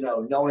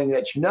 knowing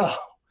that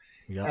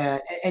Yeah.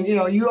 And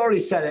you already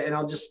said it, and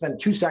I'll just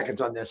spend 2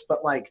 seconds on this, but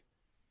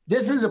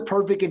this is a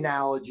perfect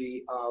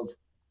analogy of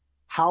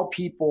how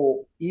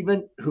people,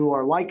 even who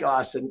are like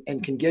us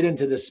and can get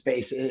into this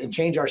space and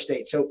change our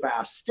state so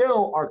fast,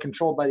 still are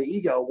controlled by the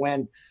ego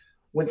when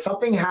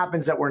something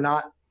happens that we're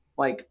not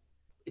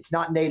it's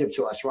not native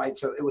to us, right?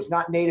 So it was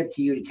not native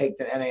to you to take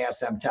the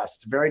NASM test.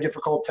 It's a very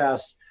difficult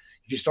test.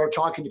 If you start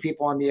talking to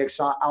people on the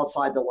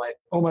outside, they're like,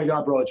 oh my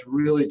God, bro, it's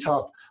really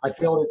tough. I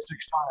failed it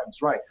 6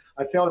 times. Right.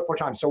 I failed it 4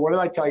 times. So what did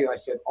I tell you? I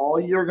said, all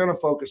you're going to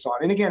focus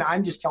on, and again,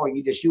 I'm just telling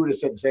you this, you would have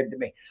said the same to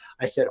me.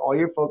 I said, all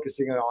you're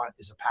focusing on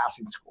is a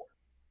passing score.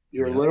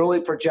 You're literally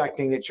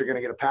projecting that you're going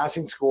to get a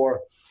passing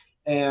score,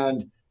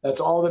 and that's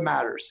all that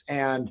matters.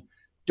 And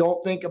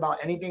don't think about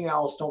anything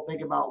else. Don't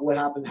think about what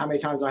happens, how many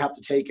times I have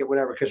to take it,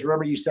 whatever. Because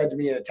remember, you said to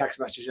me in a text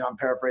message, and I'm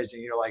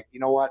paraphrasing, you're like, you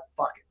know what?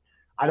 Fuck it.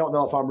 I don't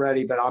know if I'm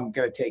ready, but I'm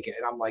going to take it.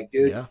 And I'm like,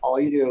 dude, all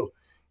you do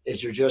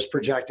is you're just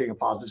projecting a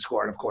positive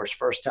score. And of course,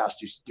 first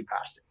test, you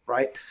passed it,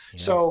 right? Yeah.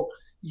 So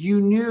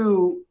you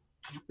knew,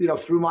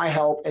 through my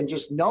help and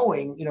just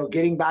knowing,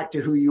 getting back to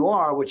who you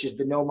are, which is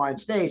the no mind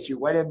space, you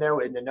went in there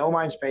in the no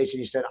mind space and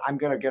you said, I'm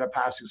going to get a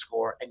passing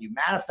score, and you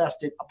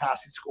manifested a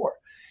passing score.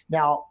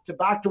 Now,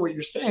 back to what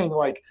you're saying,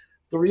 like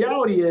the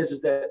reality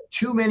is that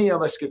too many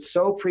of us get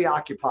so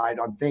preoccupied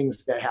on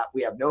things that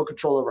we have no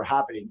control over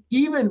happening,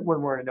 even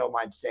when we're in a no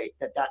mind state,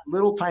 that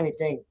little tiny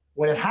thing,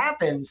 when it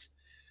happens,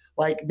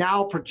 like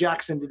now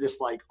projects into this,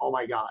 like, oh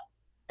my God.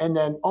 And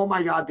then, oh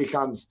my God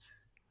becomes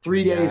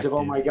 3 days of,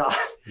 oh my God.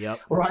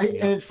 Right.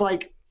 Yep. And it's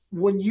like,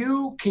 when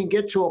you can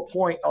get to a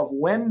point of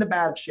when the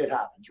bad shit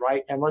happens,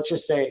 right? And let's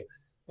just say,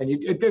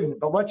 it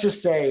didn't, but let's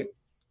just say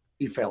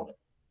you failed it.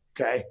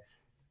 Okay.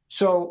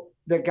 So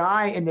the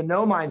guy in the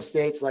no mind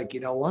state's like,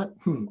 you know what?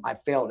 I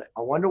failed it.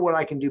 I wonder what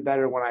I can do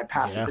better when I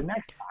pass it the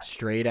next time.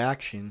 Straight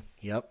action.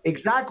 Yep.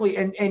 Exactly.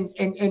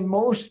 And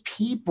most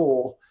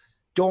people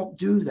don't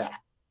do that.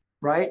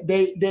 Right.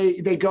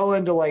 They go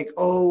into like,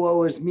 oh,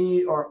 woe is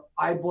me, or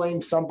I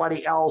blame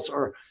somebody else,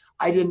 or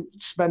I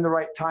didn't spend the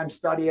right time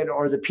studying,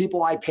 or the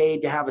people I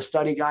paid to have a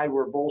study guide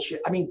were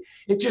bullshit. I mean,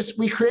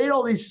 we create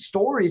all these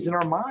stories in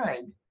our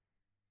mind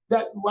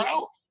that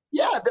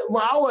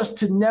allow us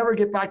to never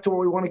get back to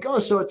where we want to go.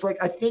 So it's like,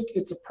 I think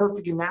it's a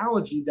perfect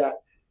analogy that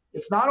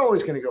it's not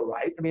always going to go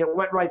right. I mean, it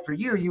went right for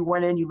you. You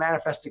went in, you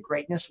manifested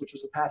greatness, which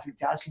was a passing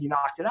test, and you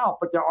knocked it out.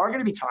 But there are going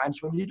to be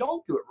times when you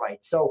don't do it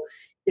right. So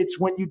it's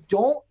when you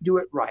don't do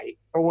it right,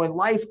 or when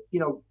life,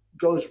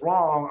 goes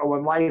wrong, or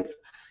when life,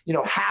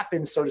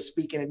 happens, so to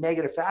speak, in a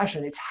negative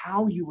fashion, it's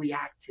how you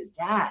react to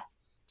that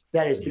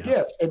is the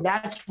gift. And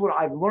that's what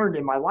I've learned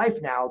in my life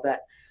now,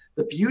 that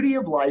the beauty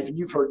of life, and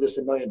you've heard this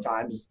a million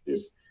times,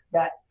 is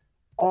that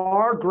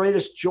our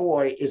greatest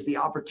joy is the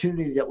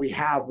opportunity that we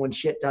have when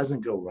shit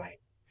doesn't go right.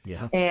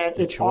 Yeah. And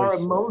it's our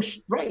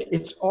emotion, right?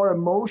 It's our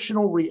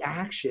emotional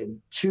reaction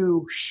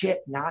to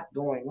shit not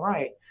going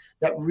right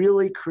that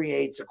really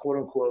creates a quote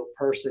unquote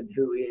person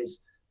who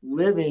is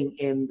living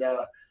in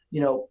the,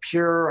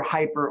 pure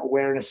hyper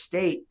awareness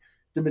state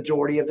the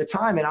majority of the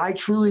time. And I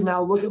truly now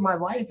look at my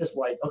life as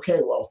like, okay,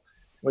 well,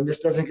 when this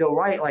doesn't go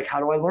right, like, how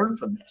do I learn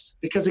from this?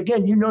 Because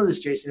again, this,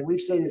 Jason, and we've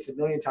said this a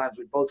million times.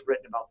 We've both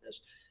written about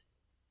this.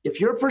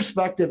 If your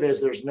perspective is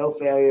there's no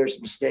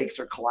failures, mistakes,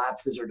 or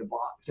collapses, or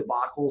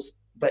debacles,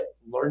 but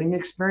learning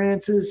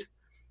experiences,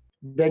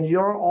 then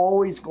you're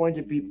always going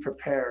to be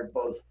prepared,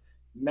 both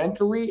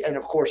mentally and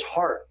of course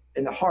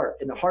in the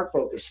heart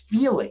focus,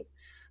 feeling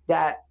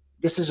that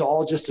this is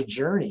all just a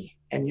journey,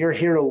 and you're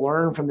here to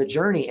learn from the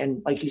journey.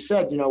 And like you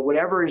said,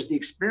 whatever is the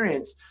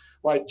experience,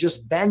 like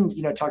just bend,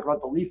 talk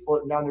about the leaf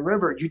floating down the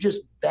river. You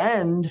just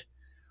bend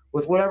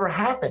with whatever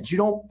happens. You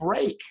don't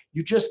break.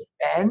 You just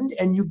bend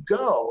and you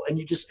go. And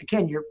you just,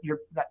 again, you're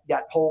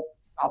that whole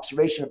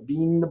observation of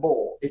being the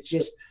bull. It's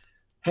just,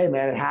 hey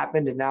man, it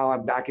happened, and now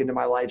I'm back into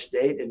my life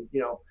state, and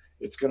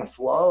it's going to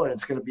flow, and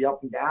it's going to be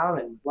up and down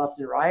and left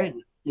and right,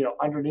 and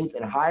underneath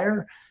and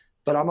higher,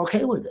 but I'm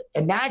okay with it.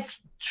 And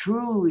that's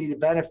truly the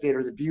benefit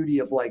or the beauty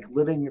of like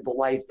living the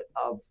life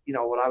of,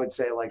 what I would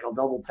say like a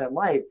level 10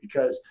 life,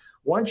 because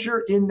once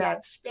you're in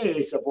that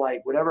space of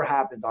like, whatever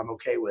happens, I'm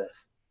okay with,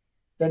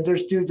 then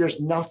there's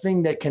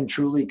nothing that can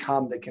truly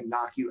come that can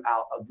knock you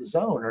out of the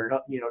zone, or,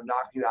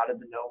 knock you out of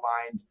the no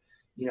mind,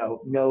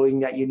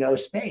 knowing that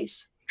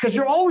space. Because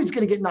you're always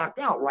going to get knocked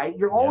out, right?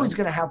 You're always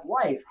going to have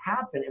life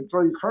happen and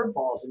throw you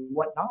curveballs and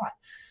whatnot.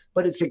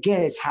 But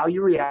it's how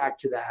you react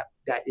to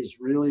that is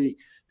really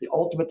the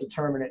ultimate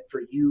determinant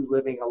for you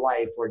living a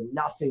life where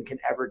nothing can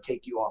ever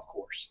take you off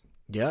course.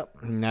 Yep,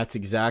 and that's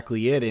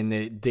exactly it. And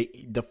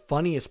the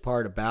funniest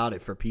part about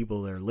it for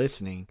people that are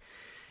listening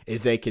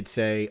is they could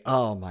say,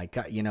 oh my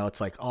God,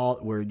 it's like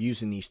we're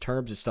using these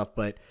terms and stuff,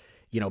 but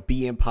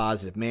being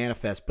positive,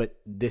 manifest. But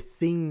the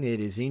thing that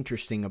is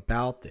interesting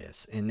about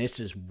this, and this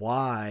is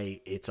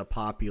why it's a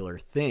popular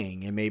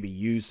thing and maybe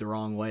used the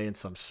wrong way in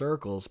some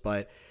circles,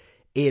 but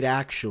it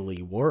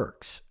actually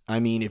works. I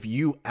mean, if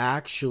you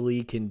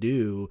actually can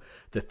do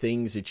the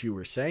things that you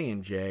were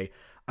saying, Jay,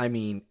 I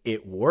mean,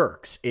 it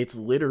works. It's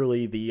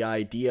literally the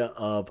idea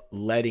of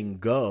letting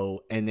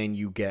go, and then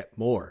you get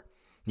more.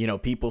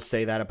 People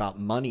say that about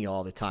money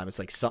all the time. It's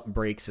like something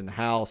breaks in the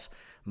house,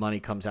 money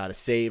comes out of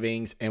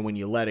savings, and when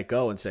you let it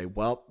go and say,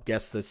 well,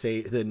 guess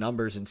the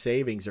numbers and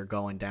savings are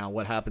going down,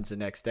 what happens the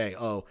next day?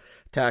 Oh,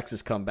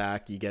 taxes come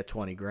back, you get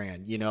 20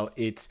 grand.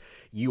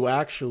 You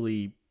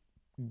actually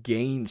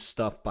gain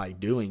stuff by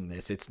doing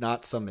this. It's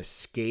not some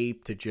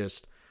escape to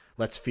just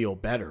let's feel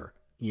better,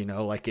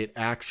 like it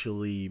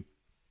actually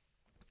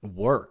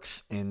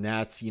works. And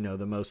that's,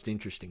 the most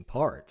interesting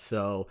part.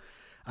 So,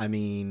 I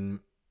mean,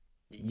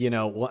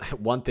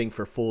 one thing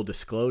for full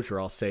disclosure,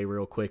 I'll say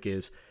real quick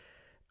is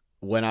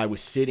when I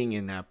was sitting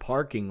in that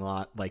parking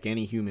lot, like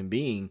any human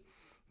being,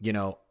 you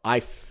know, I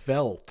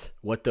felt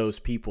what those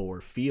people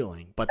were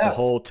feeling. But the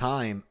whole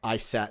time I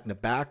sat in the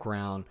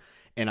background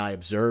and I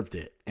observed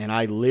it. And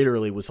I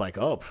literally was like,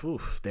 oh, phew,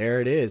 there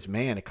it is,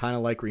 man. It kind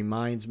of like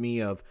reminds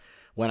me of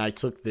when I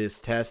took this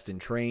test in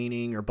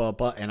training or blah,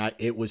 blah. And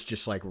it was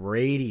just like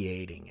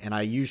radiating. And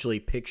I usually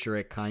picture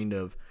it kind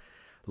of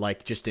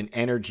like just an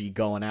energy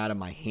going out of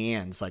my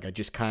hands. Like I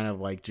just kind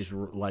of like just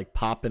like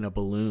popping a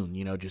balloon,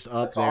 you know, just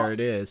up. That's there awesome. It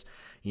is,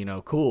 you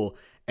know, cool.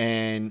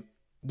 And,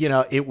 you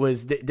know, it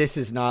was, this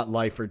is not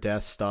life or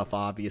death stuff,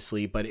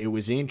 obviously, but it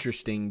was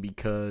interesting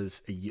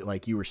because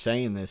like you were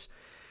saying this,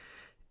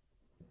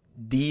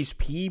 these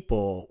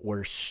people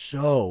were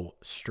so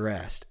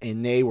stressed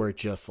and they were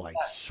just like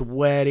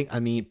sweating. I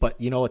mean, but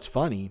you know, it's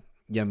funny.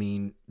 I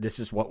mean, this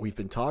is what we've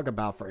been talking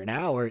about for an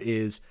hour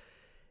is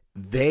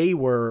they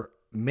were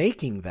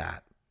making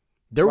that.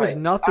 There was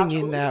nothing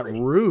in that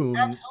room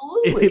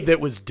that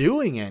was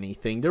doing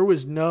anything. There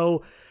was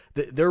no,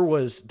 there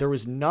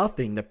was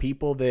nothing. The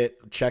people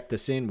that checked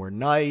us in were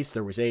nice.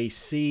 There was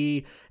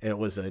AC. It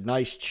was a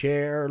nice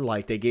chair.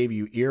 Like they gave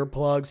you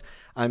earplugs.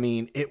 I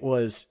mean, it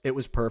was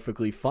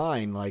perfectly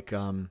fine. Like,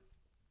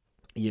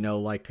 you know,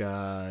 like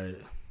the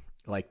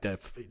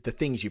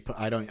things you put,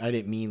 I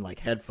didn't mean like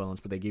headphones,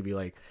 but they give you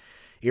like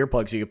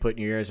earplugs you could put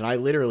in your ears. And I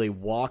literally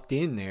walked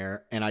in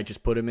there and I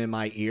just put them in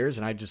my ears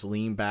and I just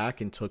leaned back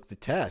and took the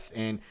test.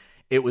 And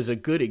it was a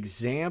good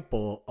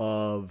example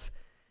of,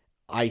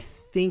 I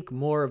think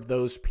more of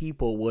those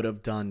people would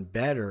have done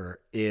better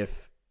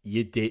if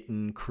you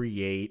didn't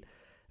create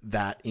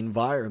that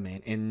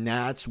environment. And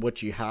that's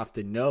what you have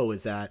to know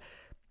is that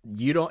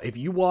if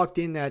you walked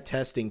in that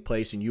testing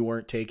place and you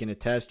weren't taking a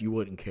test, you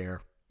wouldn't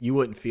care. You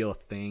wouldn't feel a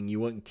thing. You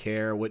wouldn't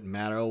care. It wouldn't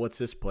matter. Oh, what's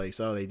this place?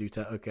 Oh, they do.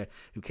 Okay.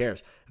 Who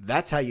cares?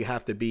 That's how you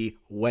have to be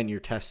when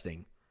you're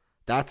testing.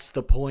 That's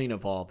the point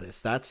of all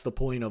this. That's the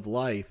point of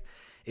life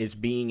is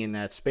being in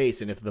that space.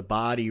 And if the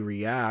body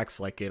reacts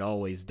like it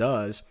always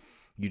does,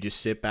 you just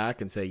sit back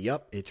and say,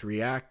 yep, it's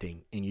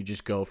reacting. And you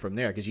just go from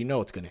there because you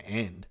know it's going to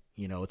end,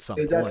 you know, at some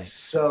point. That's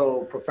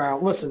so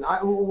profound. Listen,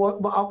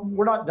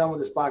 we're not done with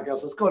this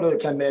podcast. Let's go another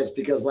 10 minutes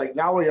because like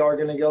now we are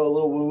going to go a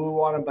little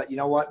woo-woo on them. But you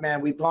know what,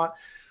 man, we've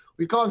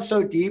gone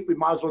so deep. We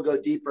might as well go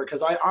deeper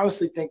because I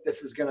honestly think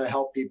this is going to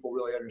help people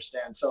really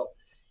understand. So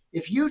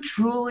if you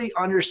truly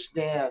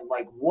understand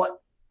like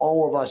what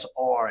all of us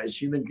are as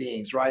human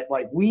beings, right?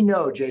 Like we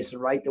know, Jason,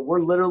 right, that we're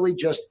literally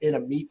just in a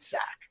meat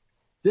sack.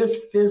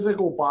 This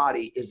physical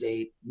body is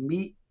a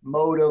meat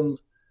modem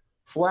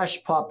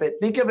flesh puppet.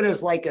 Think of it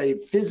as like a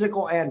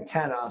physical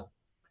antenna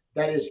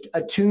that is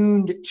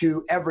attuned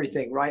to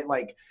everything, right?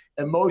 Like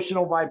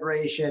emotional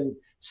vibration,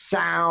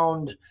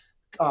 sound,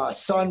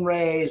 sun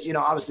rays, you know,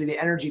 obviously the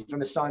energy from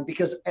the sun,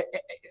 because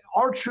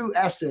our true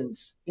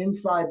essence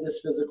inside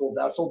this physical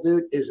vessel,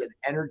 dude, is an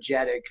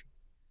energetic,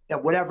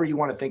 whatever you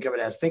want to think of it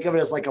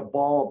as like a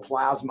ball of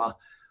plasma.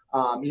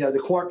 You know, the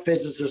quark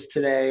physicists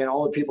today and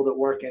all the people that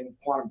work in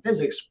quantum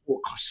physics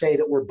will say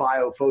that we're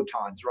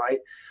biophotons, right?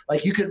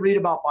 Like you can read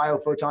about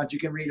biophotons. You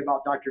can read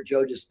about Dr.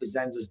 Joe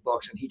Dispenza's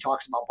books, and he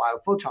talks about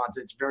biophotons.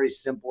 It's very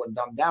simple and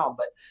dumbed down,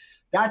 but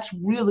that's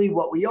really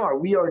what we are.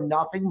 We are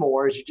nothing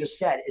more, as you just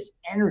said, is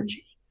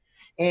energy.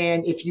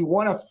 And if you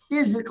want to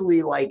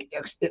physically like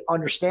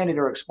understand it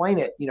or explain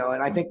it, you know,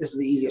 and I think this is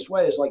the easiest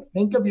way is like,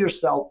 think of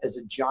yourself as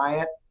a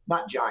giant,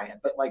 not giant,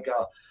 but like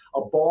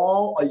a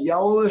ball, a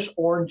yellowish,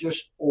 orangish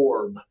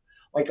orb,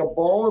 like a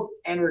ball of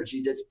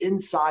energy that's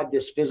inside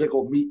this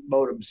physical meat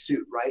modem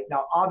suit, right?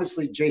 Now,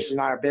 obviously, Jason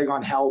and I are big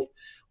on health.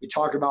 We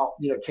talk about,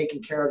 you know,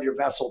 taking care of your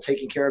vessel,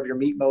 taking care of your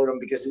meat modem,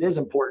 because it is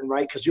important,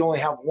 right? Because you only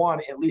have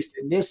one, at least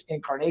in this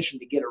incarnation,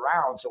 to get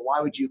around. So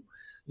why would you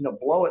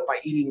blow it by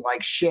eating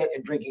like shit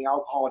and drinking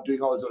alcohol and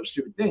doing all those other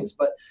stupid things?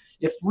 But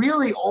if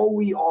really all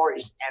we are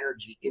is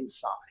energy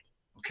inside,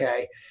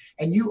 okay?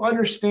 And you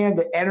understand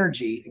that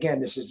energy,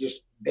 again, this is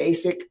just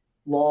basic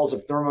laws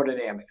of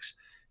thermodynamics.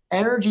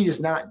 Energy does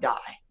not die,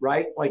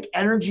 right? Like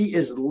energy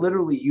is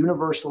literally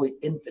universally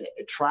infinite.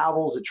 It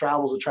travels, it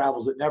travels, it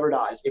travels, it never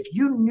dies. If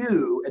you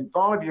knew and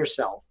thought of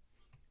yourself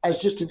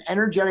as just an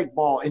energetic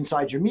ball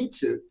inside your meat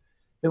suit,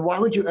 then why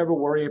would you ever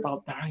worry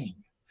about dying?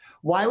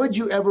 Why would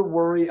you ever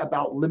worry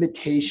about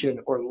limitation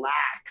or lack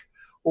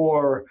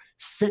or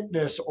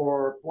sickness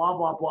or blah,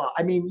 blah, blah?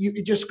 I mean,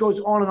 it just goes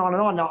on and on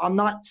and on. Now, I'm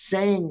not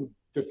saying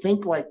to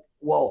think like,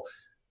 well,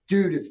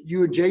 dude, if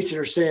you and Jason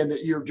are saying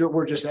that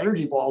we're just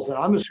energy balls and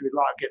I'm just going to go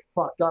out and get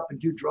fucked up and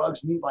do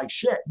drugs and eat like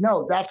shit.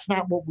 No, that's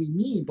not what we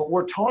mean. But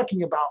we're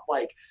talking about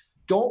like,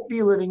 don't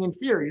be living in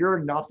fear. You're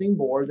nothing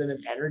more than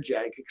an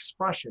energetic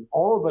expression.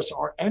 All of us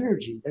are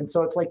energy. And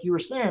so it's like you were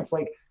saying, it's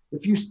like,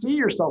 if you see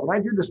yourself, and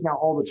I do this now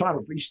all the time,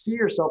 if you see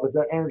yourself as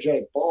that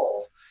energetic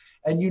ball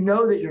and you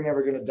know that you're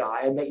never going to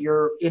die and that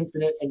you're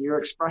infinite and your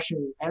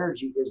expression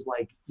energy is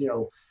like, you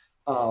know,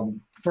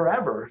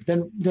 forever,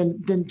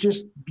 then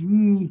just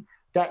be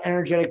that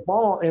energetic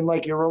ball in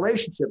like your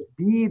relationships,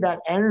 be that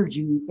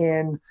energy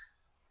in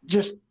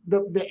just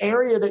the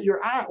area that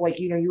you're at. Like,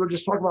 you know, you were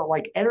just talking about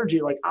like energy.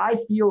 Like I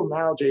feel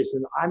now,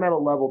 Jason, I'm at a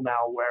level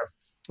now where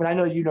and I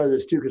know you know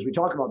this too, because we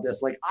talk about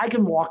this, like I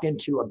can walk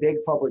into a big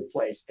public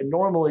place, and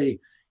normally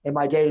in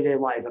my day-to-day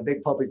life, a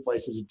big public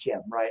place is a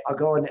gym, right? I'll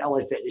go into LA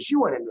Fitness.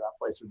 You went into that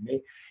place with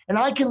me. And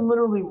I can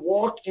literally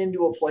walk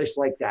into a place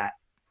like that,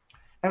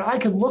 and I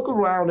can look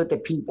around at the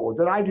people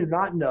that I do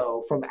not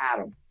know from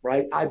Adam,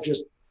 right? I'm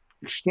just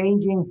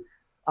exchanging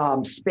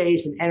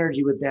space and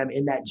energy with them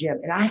in that gym.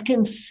 And I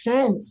can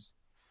sense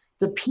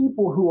the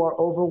people who are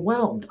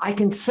overwhelmed. I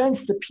can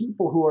sense the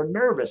people who are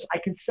nervous. I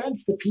can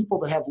sense the people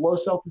that have low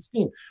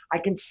self-esteem. I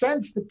can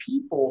sense the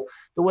people,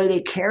 the way they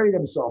carry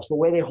themselves, the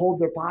way they hold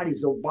their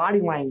bodies, their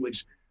body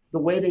language, the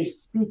way they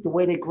speak, the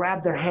way they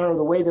grab their hair,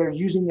 the way they're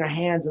using their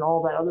hands and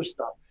all that other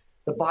stuff,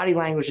 the body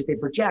language that they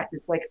project.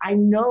 It's like, I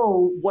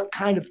know what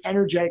kind of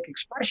energetic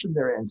expression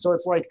they're in. So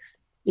it's like,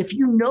 if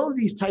you know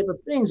these type of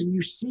things and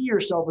you see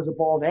yourself as a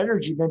ball of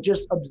energy, then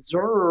just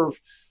observe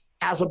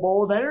as a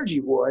ball of energy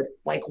would,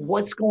 like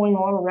what's going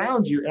on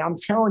around you. And I'm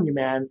telling you,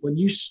 man, when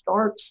you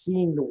start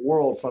seeing the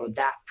world from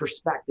that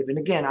perspective, and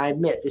again, I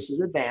admit this is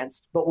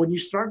advanced, but when you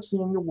start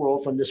seeing the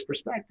world from this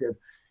perspective,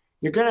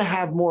 you're going to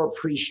have more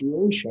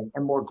appreciation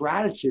and more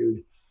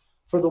gratitude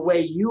for the way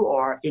you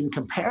are in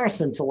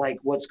comparison to like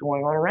what's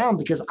going on around.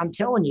 Because I'm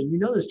telling you, you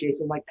know this,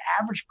 Jason, like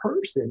the average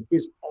person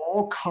is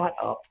all caught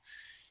up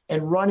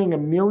and running a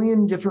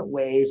million different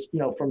ways, you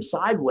know, from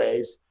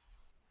sideways,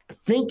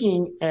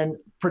 thinking and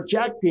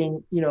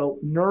projecting, you know,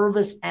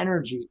 nervous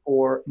energy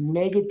or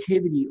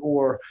negativity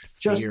or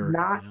just Fear,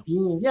 not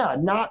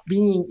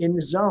being in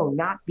the zone,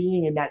 not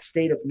being in that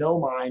state of no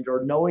mind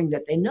or knowing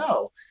that they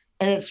know.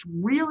 And it's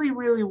really,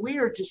 really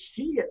weird to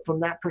see it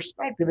from that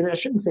perspective. And I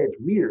shouldn't say it's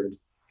weird.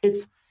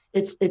 It's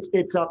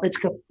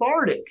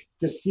cathartic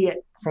to see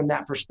it from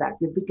that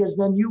perspective, because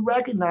then you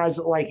recognize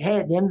that, like, hey,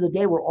 at the end of the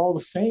day, we're all the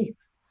same.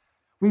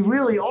 We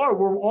really are.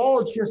 We're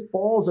all just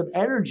balls of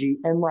energy.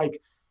 And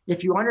like,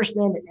 if you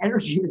understand that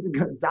energy isn't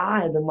going to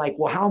die, then like,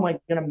 well, how am I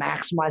going to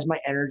maximize my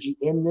energy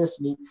in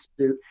this meat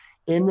suit,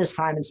 in this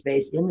time and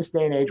space, in this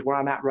day and age where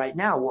I'm at right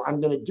now? Well,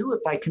 I'm going to do it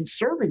by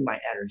conserving my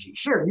energy.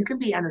 Sure, you can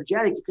be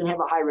energetic. You can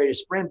have a high rate of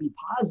sprint, be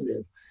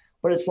positive.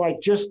 But it's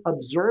like, just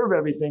observe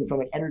everything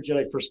from an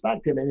energetic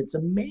perspective. And it's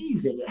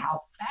amazing at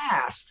how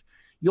fast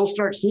you'll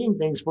start seeing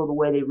things for the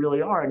way they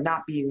really are and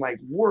not being like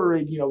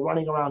worried, you know,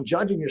 running around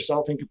judging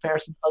yourself in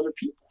comparison to other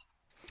people.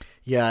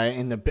 Yeah.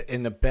 And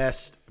the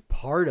best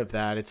part of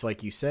that, it's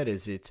like you said,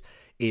 is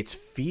it's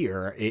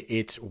fear.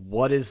 It's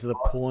what is the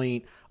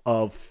point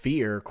of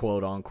fear,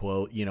 quote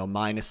unquote, you know,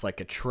 minus like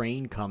a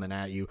train coming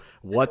at you.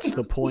 What's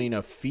the point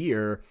of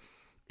fear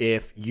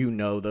if you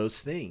know those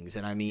things?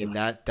 And I mean,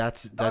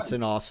 that's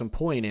an awesome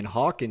point. And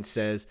Hawkins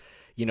says,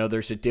 you know,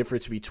 there's a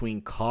difference between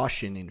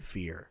caution and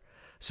fear.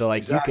 So like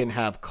exactly. You can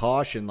have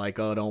caution, like,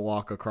 oh, don't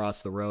walk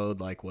across the road,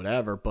 like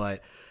whatever.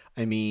 But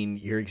I mean,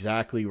 you're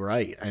exactly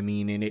right. I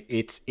mean, and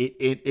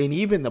and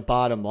even the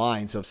bottom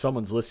line. So if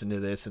someone's listening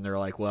to this and they're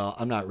like, well,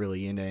 I'm not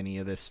really into any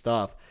of this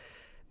stuff.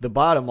 The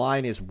bottom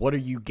line is, what are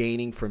you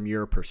gaining from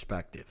your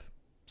perspective?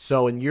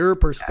 So in your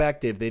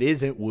perspective, that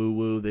isn't woo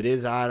woo, that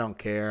is, I don't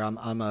care.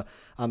 I'm a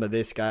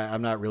this guy.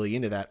 I'm not really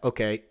into that.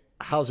 Okay.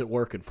 How's it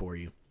working for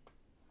you?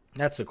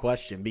 That's the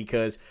question,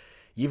 because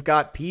you've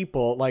got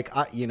people like,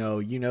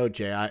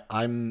 Jay,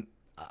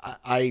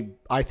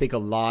 I think a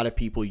lot of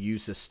people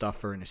use this stuff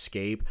for an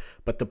escape,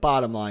 but the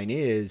bottom line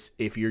is,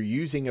 if you're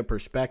using a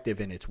perspective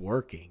and it's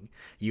working,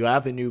 you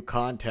have a new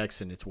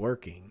context and it's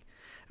working,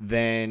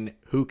 then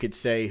who could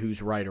say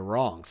who's right or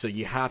wrong? So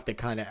you have to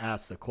kind of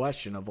ask the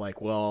question of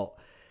like, well,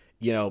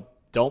 you know,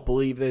 don't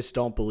believe this,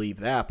 don't believe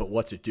that, but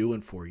what's it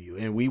doing for you?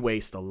 And we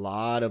waste a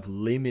lot of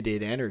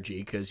limited energy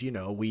because, you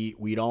know,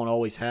 we don't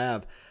always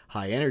have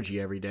high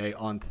energy every day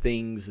on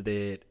things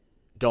that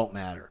don't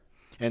matter.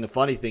 And the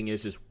funny thing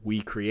is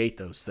we create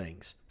those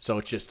things. So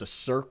it's just a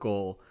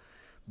circle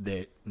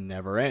that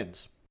never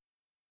ends.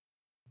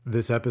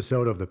 This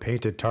episode of the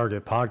Painted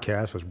Target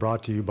podcast was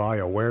brought to you by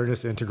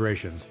Awareness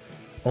Integrations.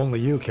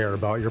 Only you care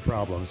about your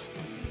problems.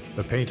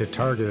 The Painted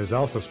Target is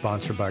also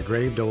sponsored by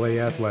Grave Delay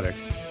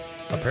Athletics,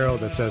 apparel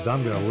that says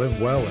I'm going to live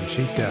well and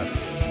cheat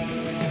death.